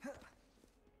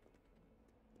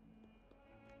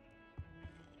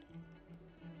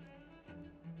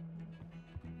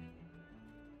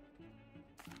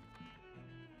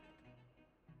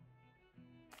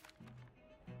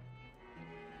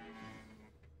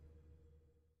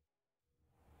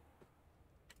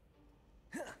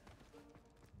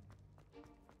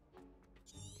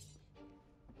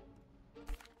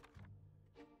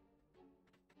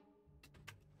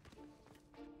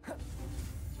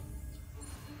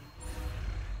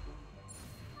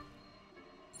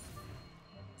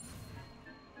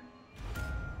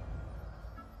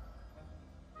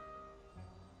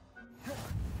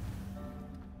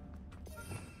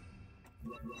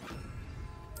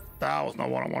 That was not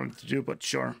what I wanted to do, but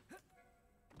sure.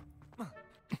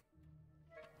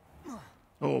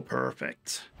 Oh,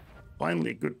 perfect.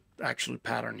 Finally, a good actual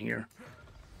pattern here.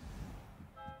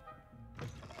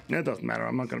 It doesn't matter.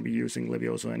 I'm not going to be using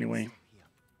Levioso anyway.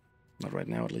 Not right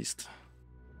now, at least.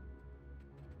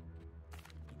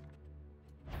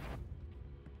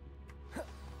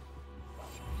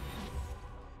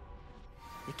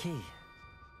 The key.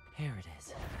 Here it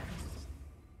is.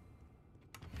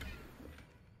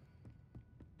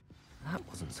 That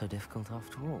wasn't so difficult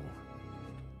after all.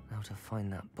 How to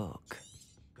find that book.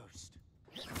 Ghost.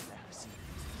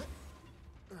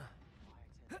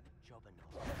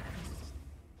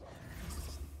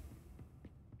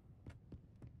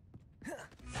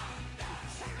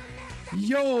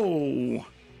 Yo!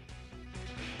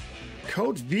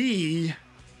 Code V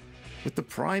with the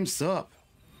Prime sub.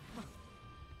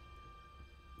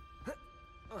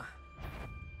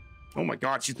 Oh my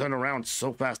god, she turned around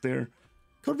so fast there.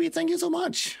 Code V, thank you so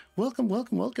much. Welcome,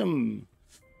 welcome, welcome.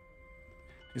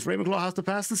 Is Ravenclaw House the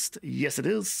fastest? Yes, it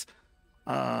is.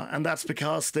 And that's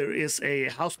because there is a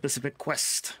house-specific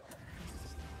quest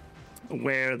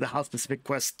where the house-specific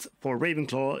quest for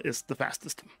Ravenclaw is the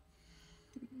fastest.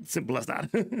 Simple as that.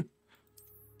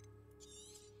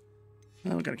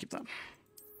 I'm gonna keep that.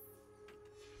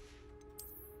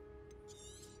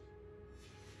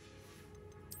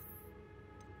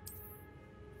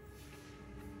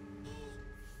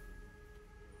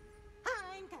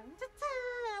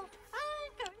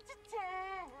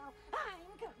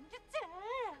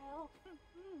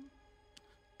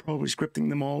 Probably scripting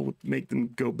them all would make them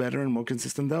go better and more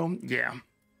consistent, though. Yeah.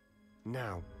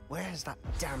 Now, where has that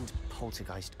damned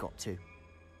poltergeist got to?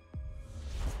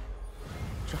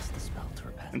 Just the spell to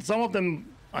repair. And some of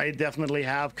them I definitely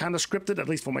have kind of scripted, at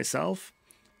least for myself.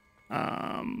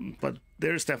 But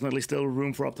there's definitely still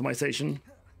room for optimization.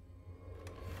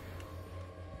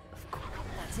 Of course,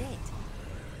 that's it.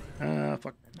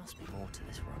 Fuck. There must be more to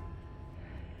this run.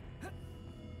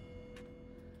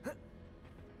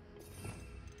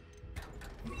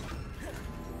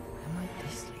 Where might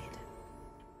this lead?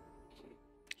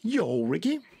 Yo,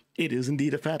 Ricky. It is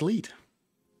indeed a fat lead.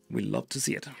 We love to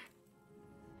see it.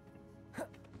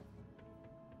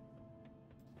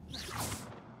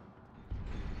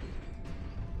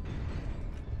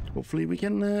 Hopefully we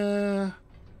can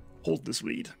hold this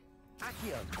lead.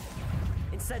 Accio!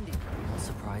 Incendio!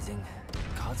 Surprising.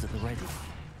 Cards at the ready.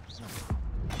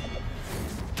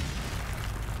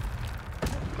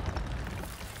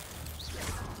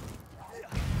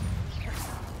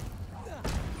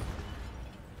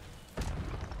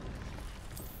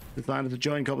 Decided to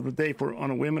join Cup of the Day for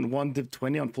on a whim and 1 div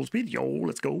 20 on full speed. Yo,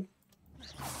 let's go.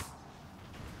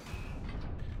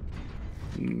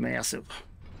 Massive.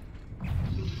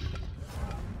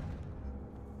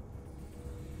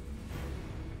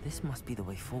 This must be the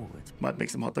way forward. Might make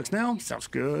some hot dogs now. Sounds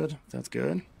good. Sounds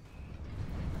good.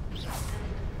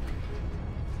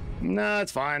 Nah,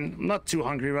 it's fine. I'm not too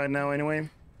hungry right now anyway.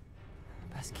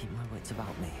 Best keep my wits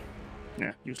about me.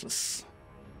 Yeah, useless.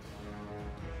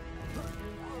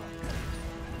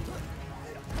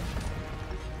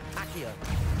 Accio!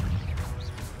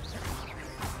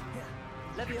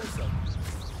 Levioso!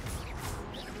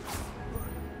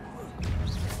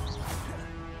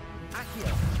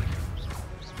 Accio!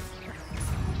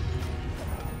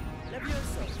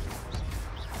 Levioso!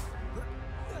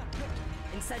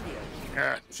 Incendio!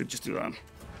 Yeah, should just do that.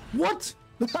 What?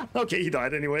 Okay, he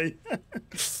died anyway.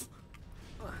 It's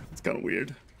kind of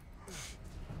weird.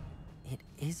 It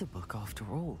is a book after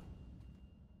all.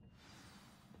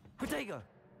 Protego!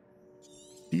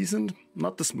 Decent,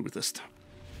 not the smoothest.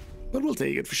 But we'll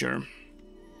take it for sure.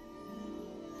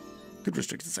 Good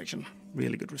restricted section.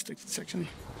 Really good restricted section.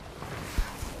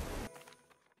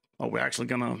 Oh, we're actually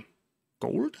gonna...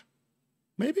 Gold?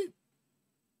 Maybe?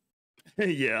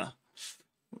 Yeah.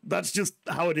 That's just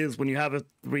how it is when you have a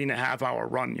 3.5 hour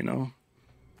run, you know?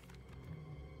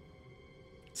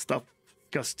 Stuff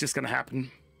just gonna happen.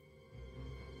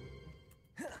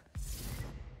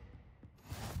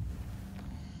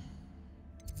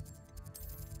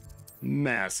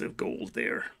 Massive gold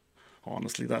there.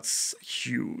 Honestly, that's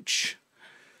huge.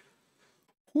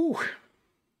 Whew.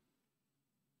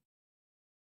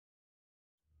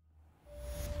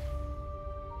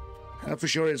 That for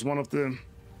sure is one of the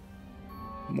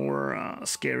more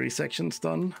scary sections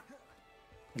done.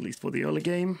 At least for the early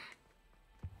game.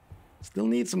 Still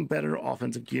need some better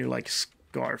offensive gear like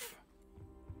Scarf.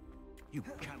 You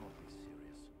cannot be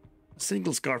serious. A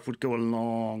single Scarf would go a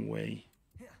long way.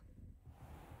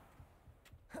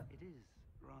 It is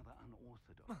rather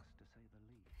unorthodox, to say the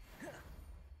least.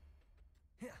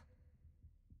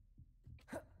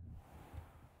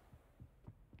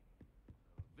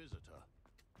 Visitor.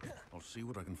 I'll see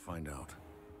what I can find out.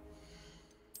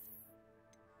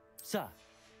 Sir,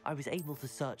 I was able to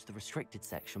search the restricted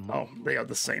section. Oh, they are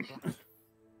the same.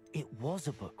 It was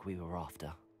a book we were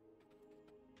after.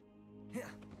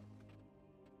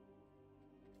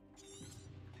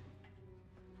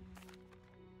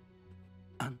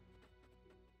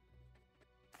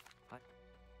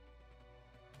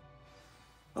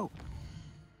 Oh.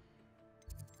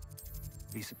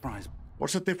 Be surprised.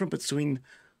 What's the difference between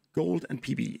gold and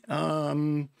PB?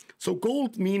 So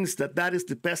gold means that is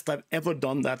the best I've ever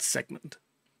done that segment.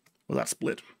 Well, that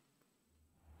split.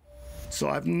 So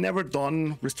I've never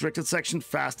done restricted section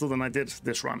faster than I did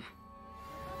this run.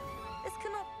 This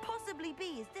cannot possibly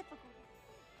be as difficult.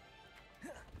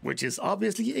 Which is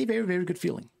obviously a very, very good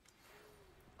feeling.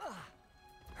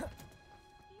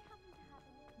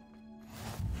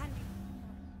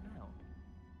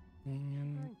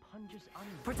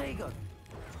 Protego!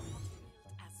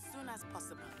 As soon as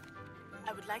possible.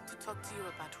 I would like to talk to you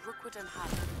about Rookwood and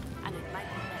Harlem, and it might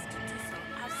be best to do so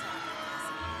outside the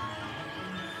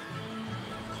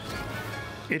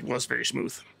castle. It was very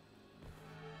smooth.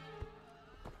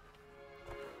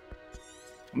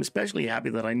 I'm especially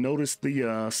happy that I noticed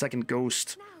the second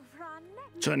ghost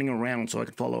turning around so I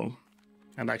could follow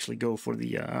and actually go for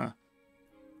the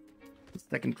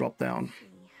second drop down.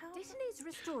 This is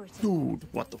restorative. Dude,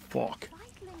 what the fuck?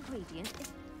 Vital ingredient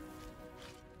is...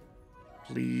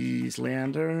 Please,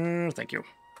 Leander. Thank you.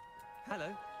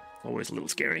 Hello. Always a little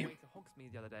scary. talked to me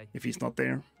the other day. if he's not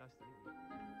there.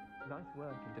 Nice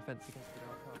work in defense against the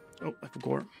dark arts. Oh, I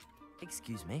forgot.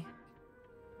 Excuse me.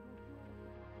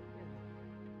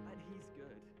 And he's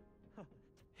good.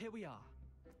 Here we are.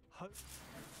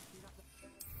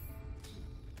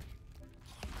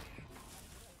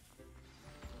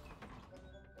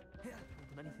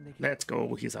 Let's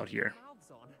go. He's out here.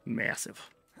 Massive.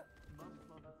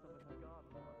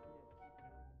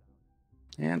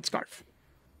 And scarf.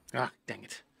 Ah, dang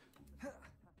it.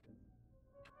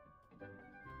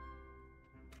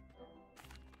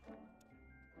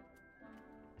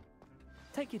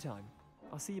 Take your time.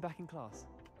 I'll see you back in class.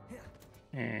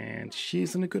 And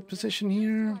she's in a good position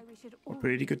here. A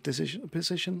pretty good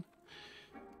position.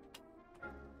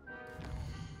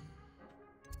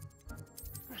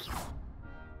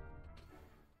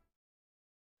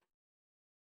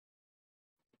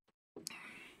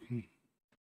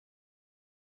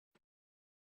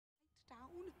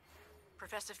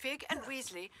 Professor Fig and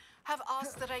Weasley have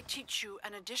asked that I teach you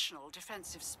an additional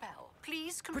defensive spell.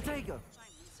 Please complete the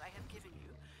assignments I have given you,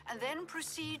 and then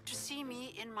proceed to see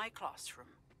me in my classroom.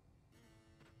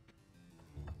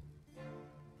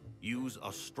 Use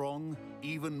a strong,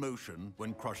 even motion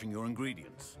when crushing your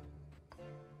ingredients.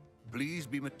 Please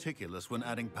be meticulous when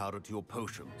adding powder to your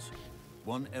potions.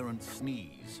 One errant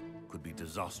sneeze could be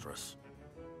disastrous.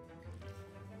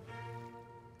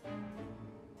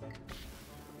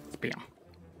 Bam.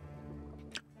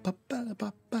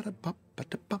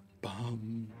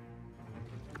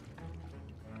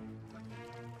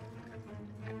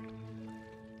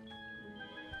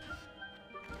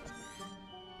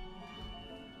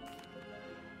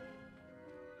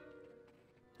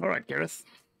 All right, Gareth.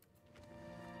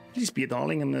 Please be a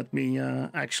darling and let me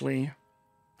actually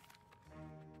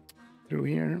through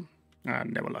here.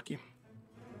 Never lucky.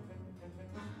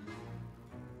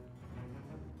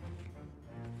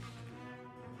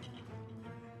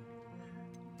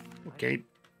 Okay,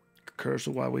 cursor,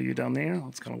 why were you down there?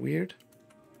 That's kind of weird.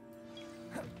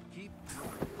 Keep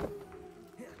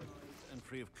and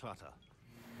free of clutter.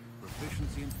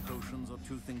 Proficiency and potions are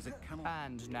two things that cannot.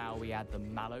 And now we add the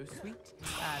mallow sweet.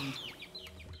 And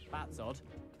that's odd.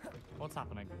 What's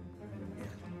happening?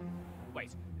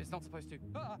 Wait, it's not supposed to.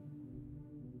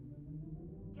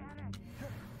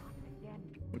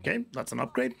 Okay, that's an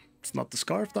upgrade. It's not the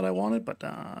scarf that I wanted, but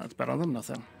it's better than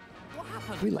nothing. What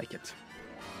happened? We like it.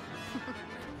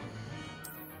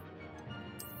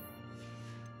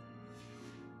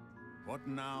 What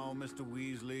now, Mr.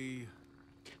 Weasley?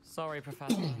 Sorry,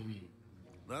 Professor.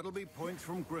 That'll be points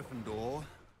from Gryffindor.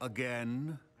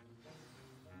 Again.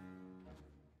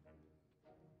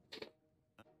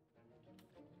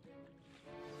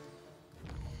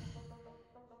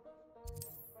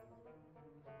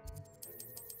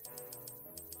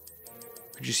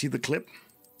 Did you see the clip?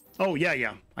 Oh,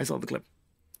 yeah, I saw the clip.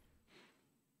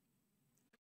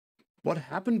 What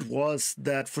happened was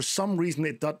that for some reason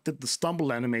it did the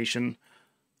stumble animation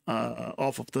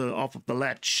off of the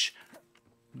ledge,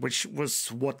 which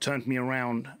was what turned me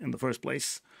around in the first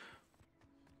place.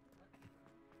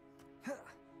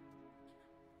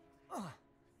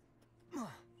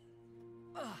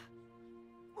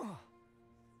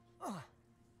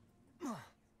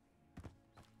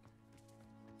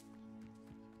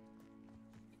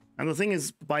 And the thing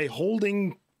is, by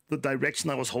holding the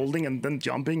direction I was holding and then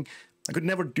jumping, I could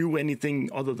never do anything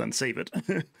other than save it.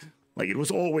 Like, it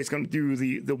was always going to do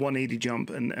the 180 jump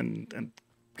and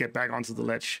get back onto the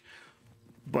ledge.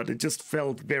 But it just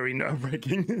felt very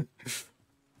nerve-wracking.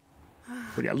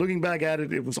 But yeah, looking back at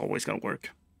it, it was always going to work.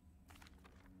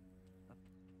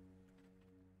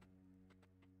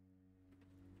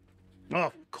 Oh,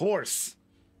 of course.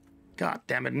 God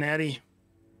damn it, Natty.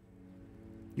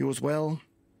 You as well.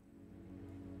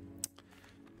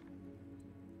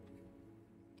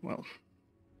 Well.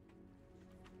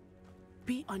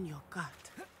 Be on your guard.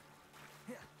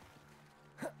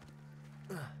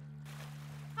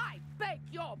 I beg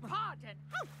your pardon.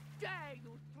 How dare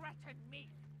you threaten me?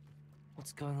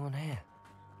 What's going on here?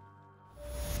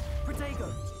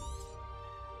 Protego!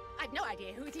 I've no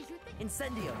idea who it is you think.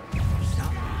 Incendio!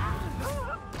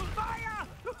 Fire!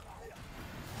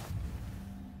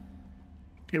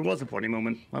 It was a funny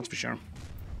moment, that's for sure.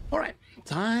 All right,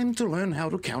 time to learn how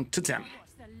to count to 10.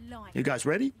 You guys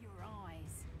ready?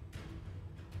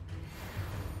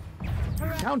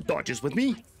 Count dodges with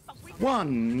me.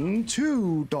 1,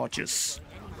 2 dodges.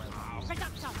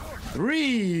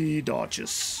 3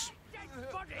 dodges.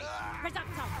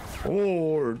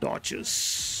 4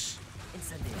 dodges.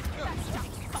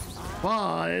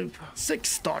 5,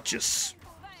 6 dodges.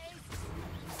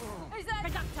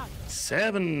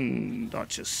 7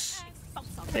 dodges.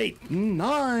 8,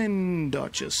 9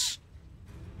 dodges.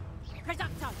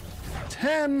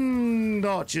 10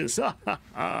 dodges.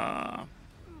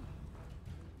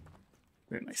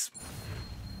 Very nice.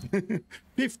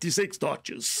 56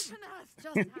 dodges. What on earth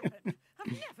just happened?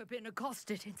 I've never been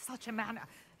accosted in such a manner.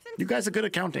 You guys are good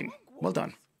at counting. Well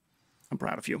done. I'm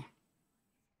proud of you.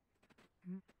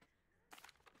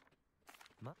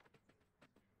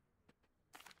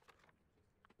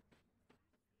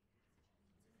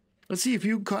 Let's see if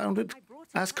you counted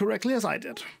as correctly as I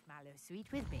did. Mallow sweet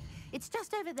with me. It's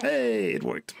just over there. Hey, it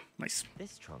worked. Nice.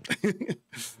 This trunk.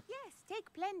 Yes,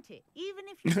 take plenty, even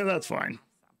if you. That's fine.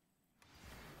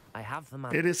 I have the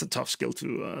man. It is a tough skill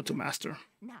to master.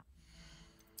 Now.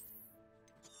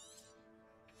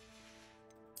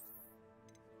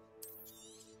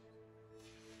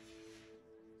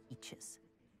 Peaches,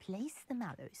 place the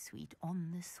mallow sweet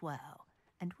on the swirl,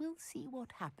 and we'll see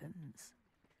what happens.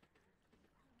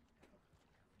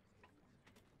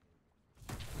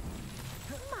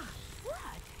 My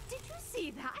word! Did you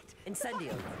see that?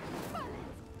 Incendio.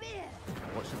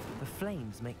 Watch the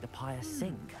flames make the pyre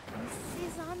sink. This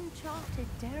is uncharted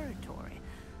territory.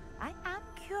 I am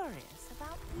curious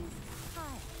about these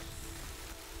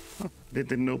pyres. They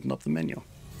didn't open up the menu.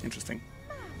 Interesting.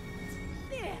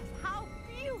 Yes, how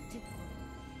beautiful!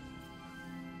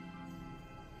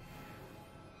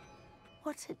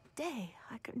 What a day!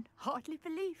 I can hardly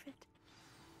believe it.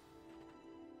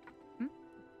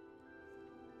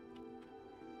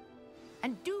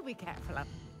 And do be careful of.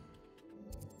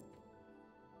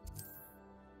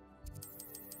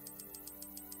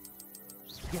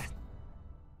 Yeah.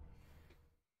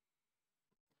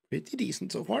 Pretty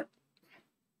decent so far.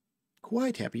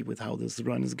 Quite happy with how this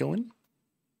run is going.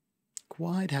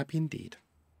 Quite happy indeed.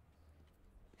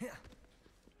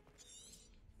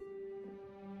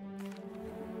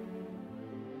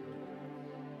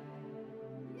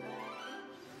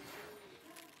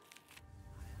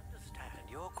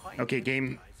 Okay,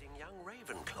 game.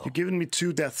 You've given me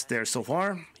 2 deaths there so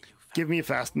far. Give me a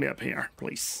fast map here,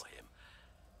 please.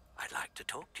 I'd like to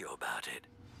talk to you about it.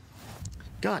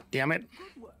 God damn it.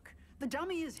 Good work. The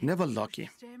dummy is Never lucky.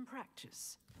 Stay in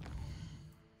practice.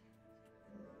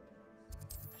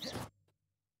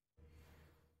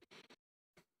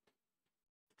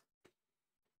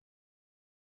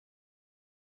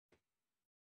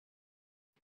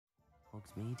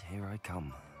 Hogsmeade, here I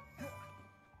come.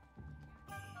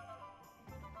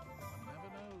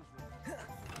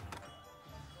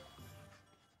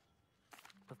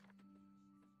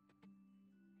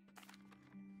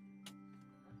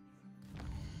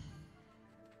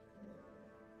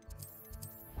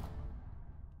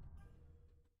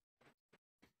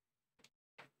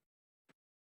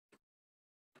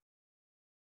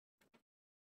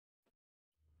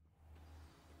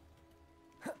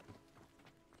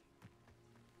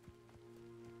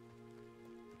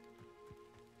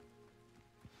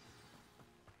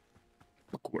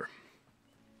 Parkour.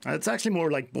 It's actually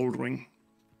more like bouldering,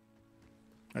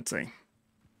 I'd say.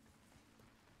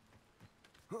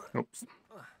 Oops.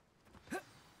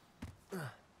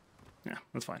 Yeah,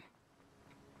 that's fine.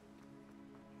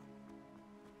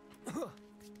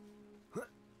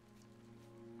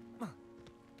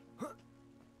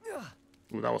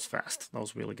 Ooh, that was fast. That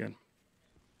was really good.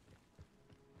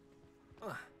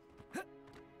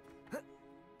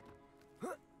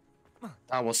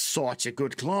 That was such a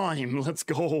good climb. Let's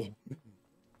go.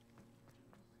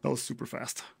 That was super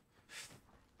fast.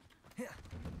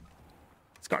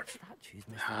 Scarf.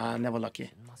 Ah, never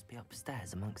lucky. Must be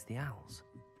upstairs amongst the owls.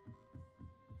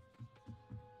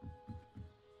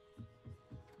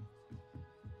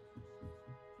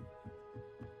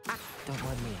 Don't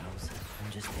mind me, owls.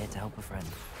 I'm just here to help a friend.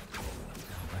 Now,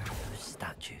 where are those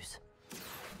statues?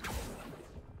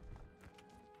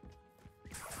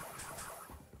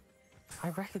 I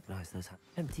recognize those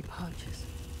empty perches.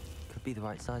 Could be the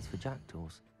right size for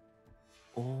jackdaws.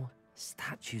 Or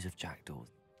statues of jackdaws.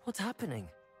 What's happening?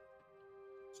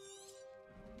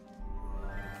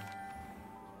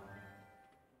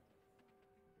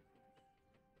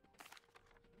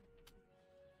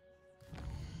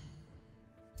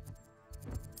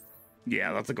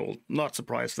 Yeah, that's a goal. Not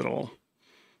surprised at all.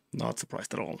 Not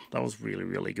surprised at all. That was really,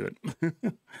 really good. You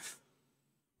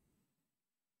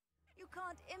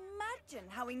can't imagine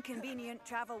how inconvenient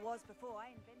travel was before I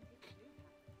invented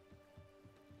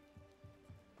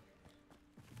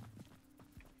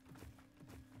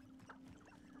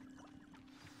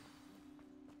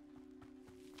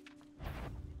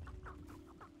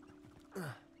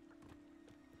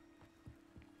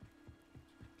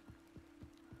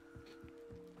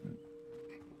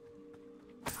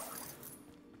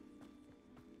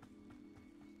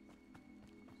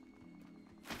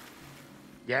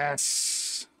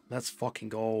Yes! Let's fucking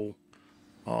go.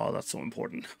 Oh, that's so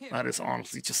important. That is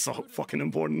honestly just so fucking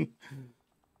important.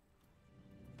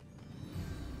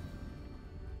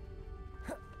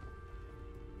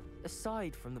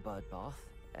 Aside from the bird bath,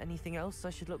 anything else I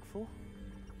should look for?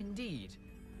 Indeed.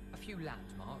 A few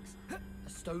landmarks, a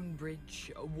stone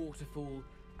bridge, a waterfall,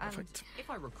 and, Perfect. if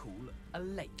I recall, a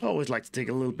lake. I always like to take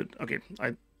a little bit. Okay,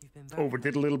 I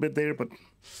overdid a little bit there, but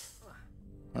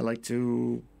I like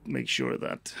to make sure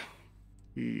that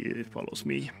he follows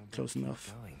me close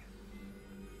enough.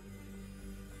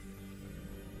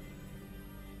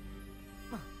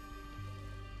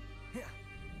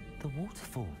 The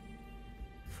waterfall.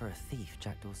 For a thief,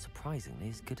 Jackdaw's surprisingly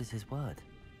as good as his word.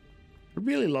 I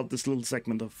really love this little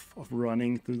segment of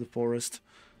running through the forest.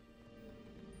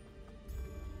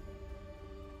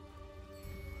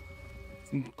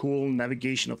 Some cool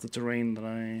navigation of the terrain that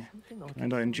I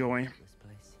enjoy.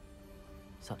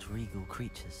 Such regal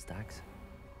creatures, stags.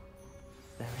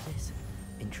 There it is,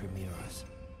 Intramuros.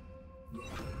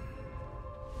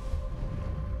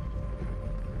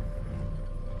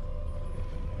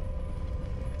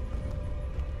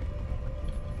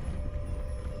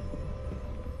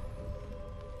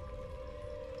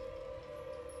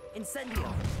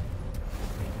 Incendio!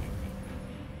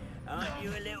 Aren't you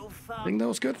a little far? I think that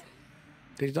was good.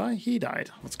 Did he die? He died.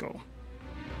 Let's go.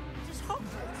 Does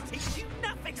Hogwarts teach you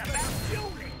nothing about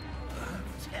dueling?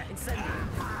 Incendio!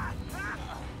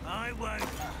 I won't.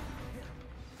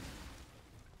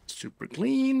 Super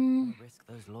clean. Risk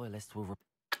those loyalists will.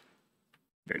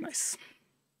 Very nice.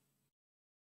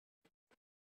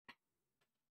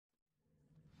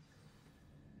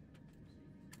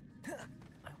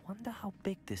 I wonder how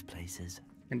big this place is.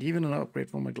 And even an upgrade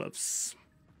for my gloves.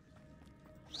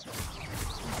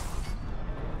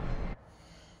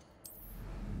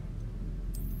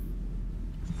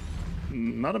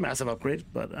 Not a massive upgrade,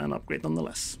 but an upgrade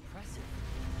nonetheless. Impressive.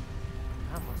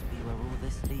 That must be where all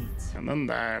this leads. And then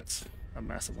that's a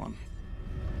massive one.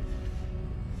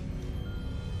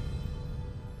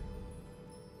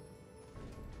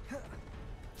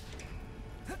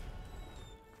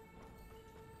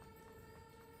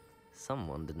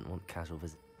 Someone didn't want casual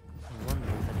visit. I wonder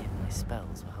if any of my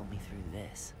spells will help me through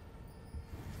this.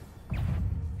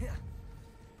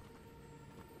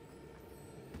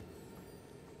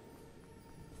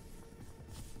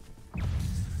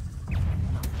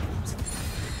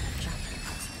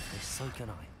 So can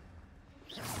I.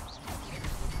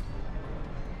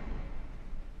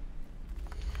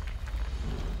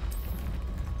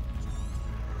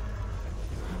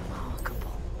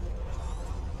 Remarkable.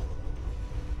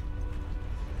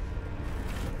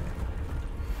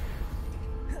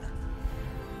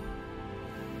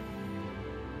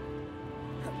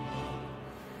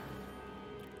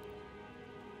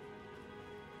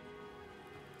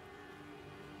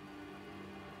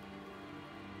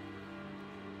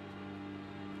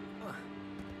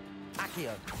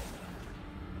 Accio.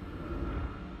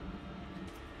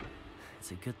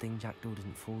 It's a good thing Jackdaw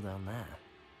didn't fall down there.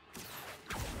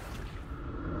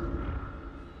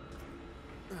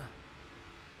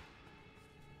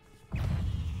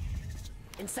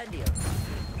 Incendio.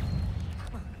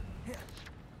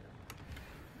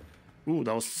 Ooh,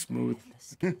 that was smooth.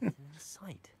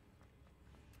 Sight.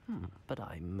 But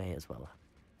I may as well.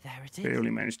 There it is.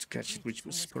 Barely managed to catch it, which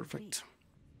was perfect.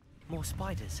 More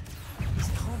spiders. This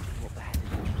can't be what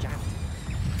beheaded Jackdaw.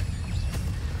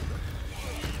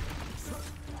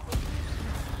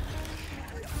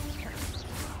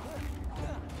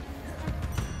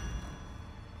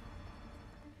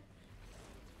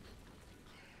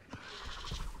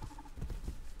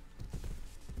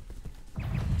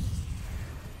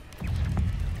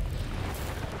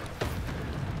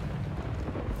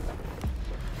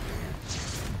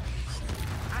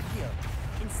 Accio.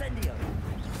 Incendio.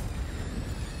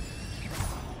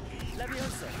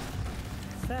 Leviosa.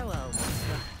 Farewell,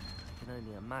 monster. I can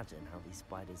only imagine how these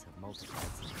spiders have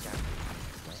multiplied since Jackdaw.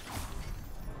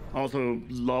 Also,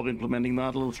 love implementing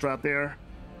that little strat there.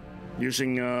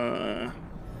 Using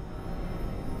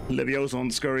Leviosa on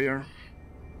the Scurrier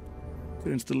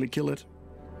to instantly kill it.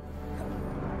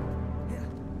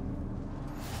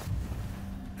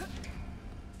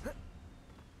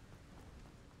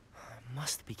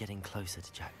 Must be getting closer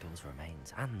to Jackdaw's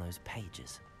remains and those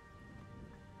pages.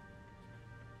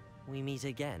 We meet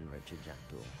again, Richard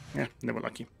Jackdaw. Yeah, never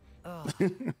lucky. Oh,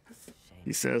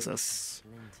 He says as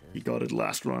he got it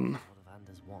last run.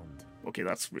 Vander's wand. Okay,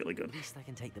 that's really good. At least I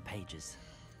can take the pages.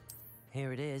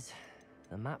 Here it is.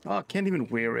 The map. Oh, I can't even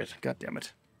wear it. God damn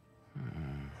it.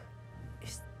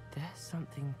 Is there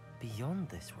something beyond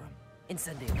this room?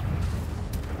 Incendio.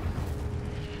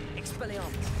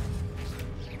 Expelliarmus.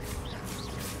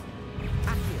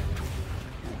 Accio.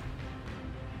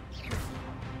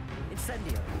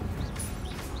 Incendio.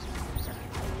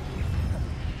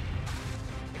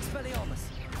 Expelliarmus.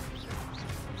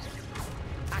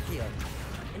 Accio.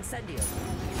 Incendio.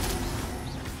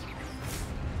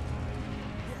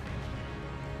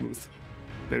 Smooth.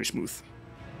 Very smooth.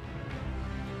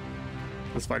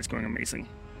 This fight is going amazing.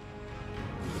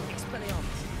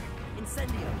 Expelliarmus.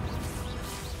 Incendio.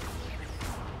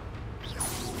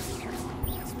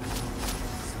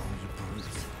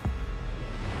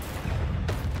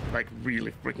 Like,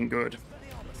 really freaking good.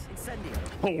 Incendio.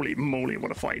 Holy moly,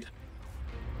 what a fight.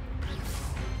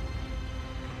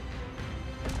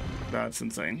 That's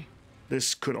insane.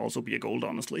 This could also be a gold,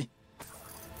 honestly.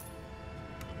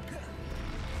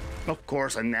 Of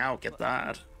course, I now get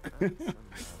that.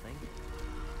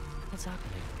 What's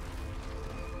happening?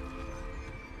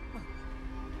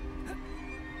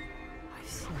 I've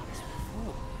seen this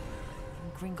before.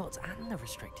 In Gringotts and the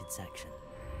restricted section.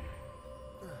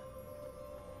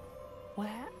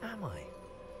 Where am I?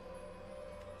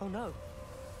 Oh no,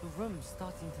 the room's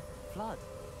starting to flood.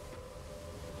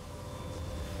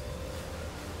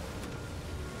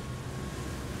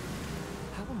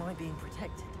 How am I being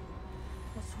protected?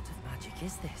 What sort of magic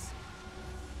is this?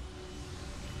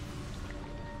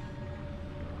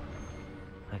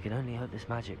 I can only hope this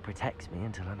magic protects me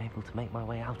until I'm able to make my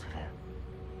way out of here.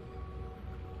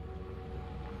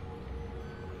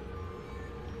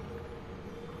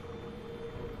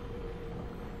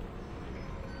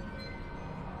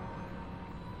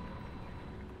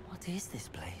 What is this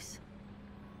place?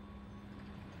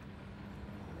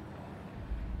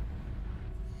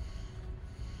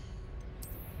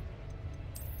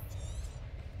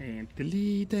 And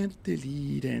delete and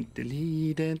delete and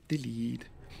delete and delete.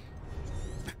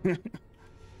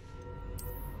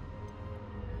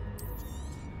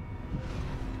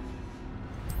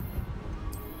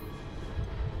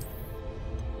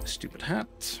 Stupid hat.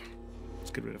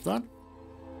 Let's get rid of that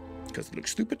because it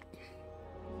looks stupid.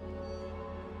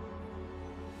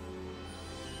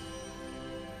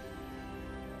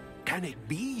 Can it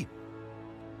be?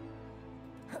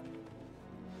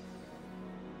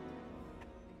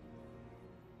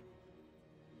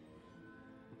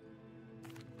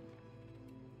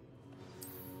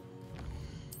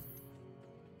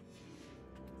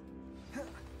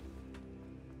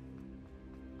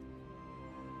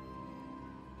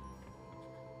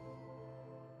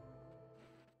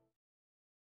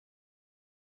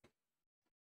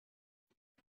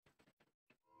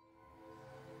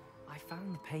 I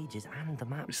found the pages and the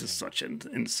map. This is such an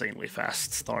insanely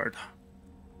fast start.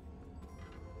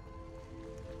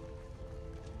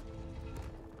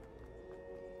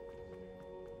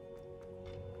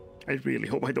 I really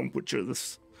hope I don't butcher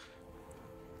this.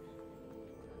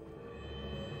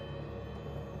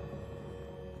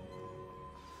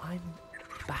 I'm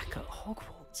back at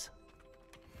Hogwarts.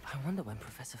 I wonder when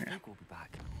Professor Fig will be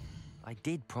back. I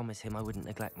did promise him I wouldn't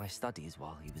neglect my studies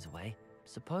while he was away.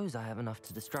 Suppose I have enough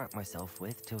to distract myself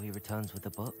with till he returns with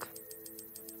a book.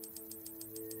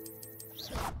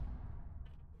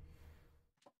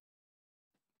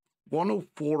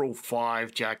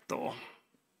 .104.05 Jackdaw.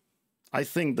 I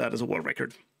think that is a world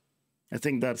record. I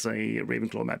think that's a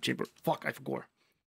Ravenclaw map chamber. Fuck, I forgot.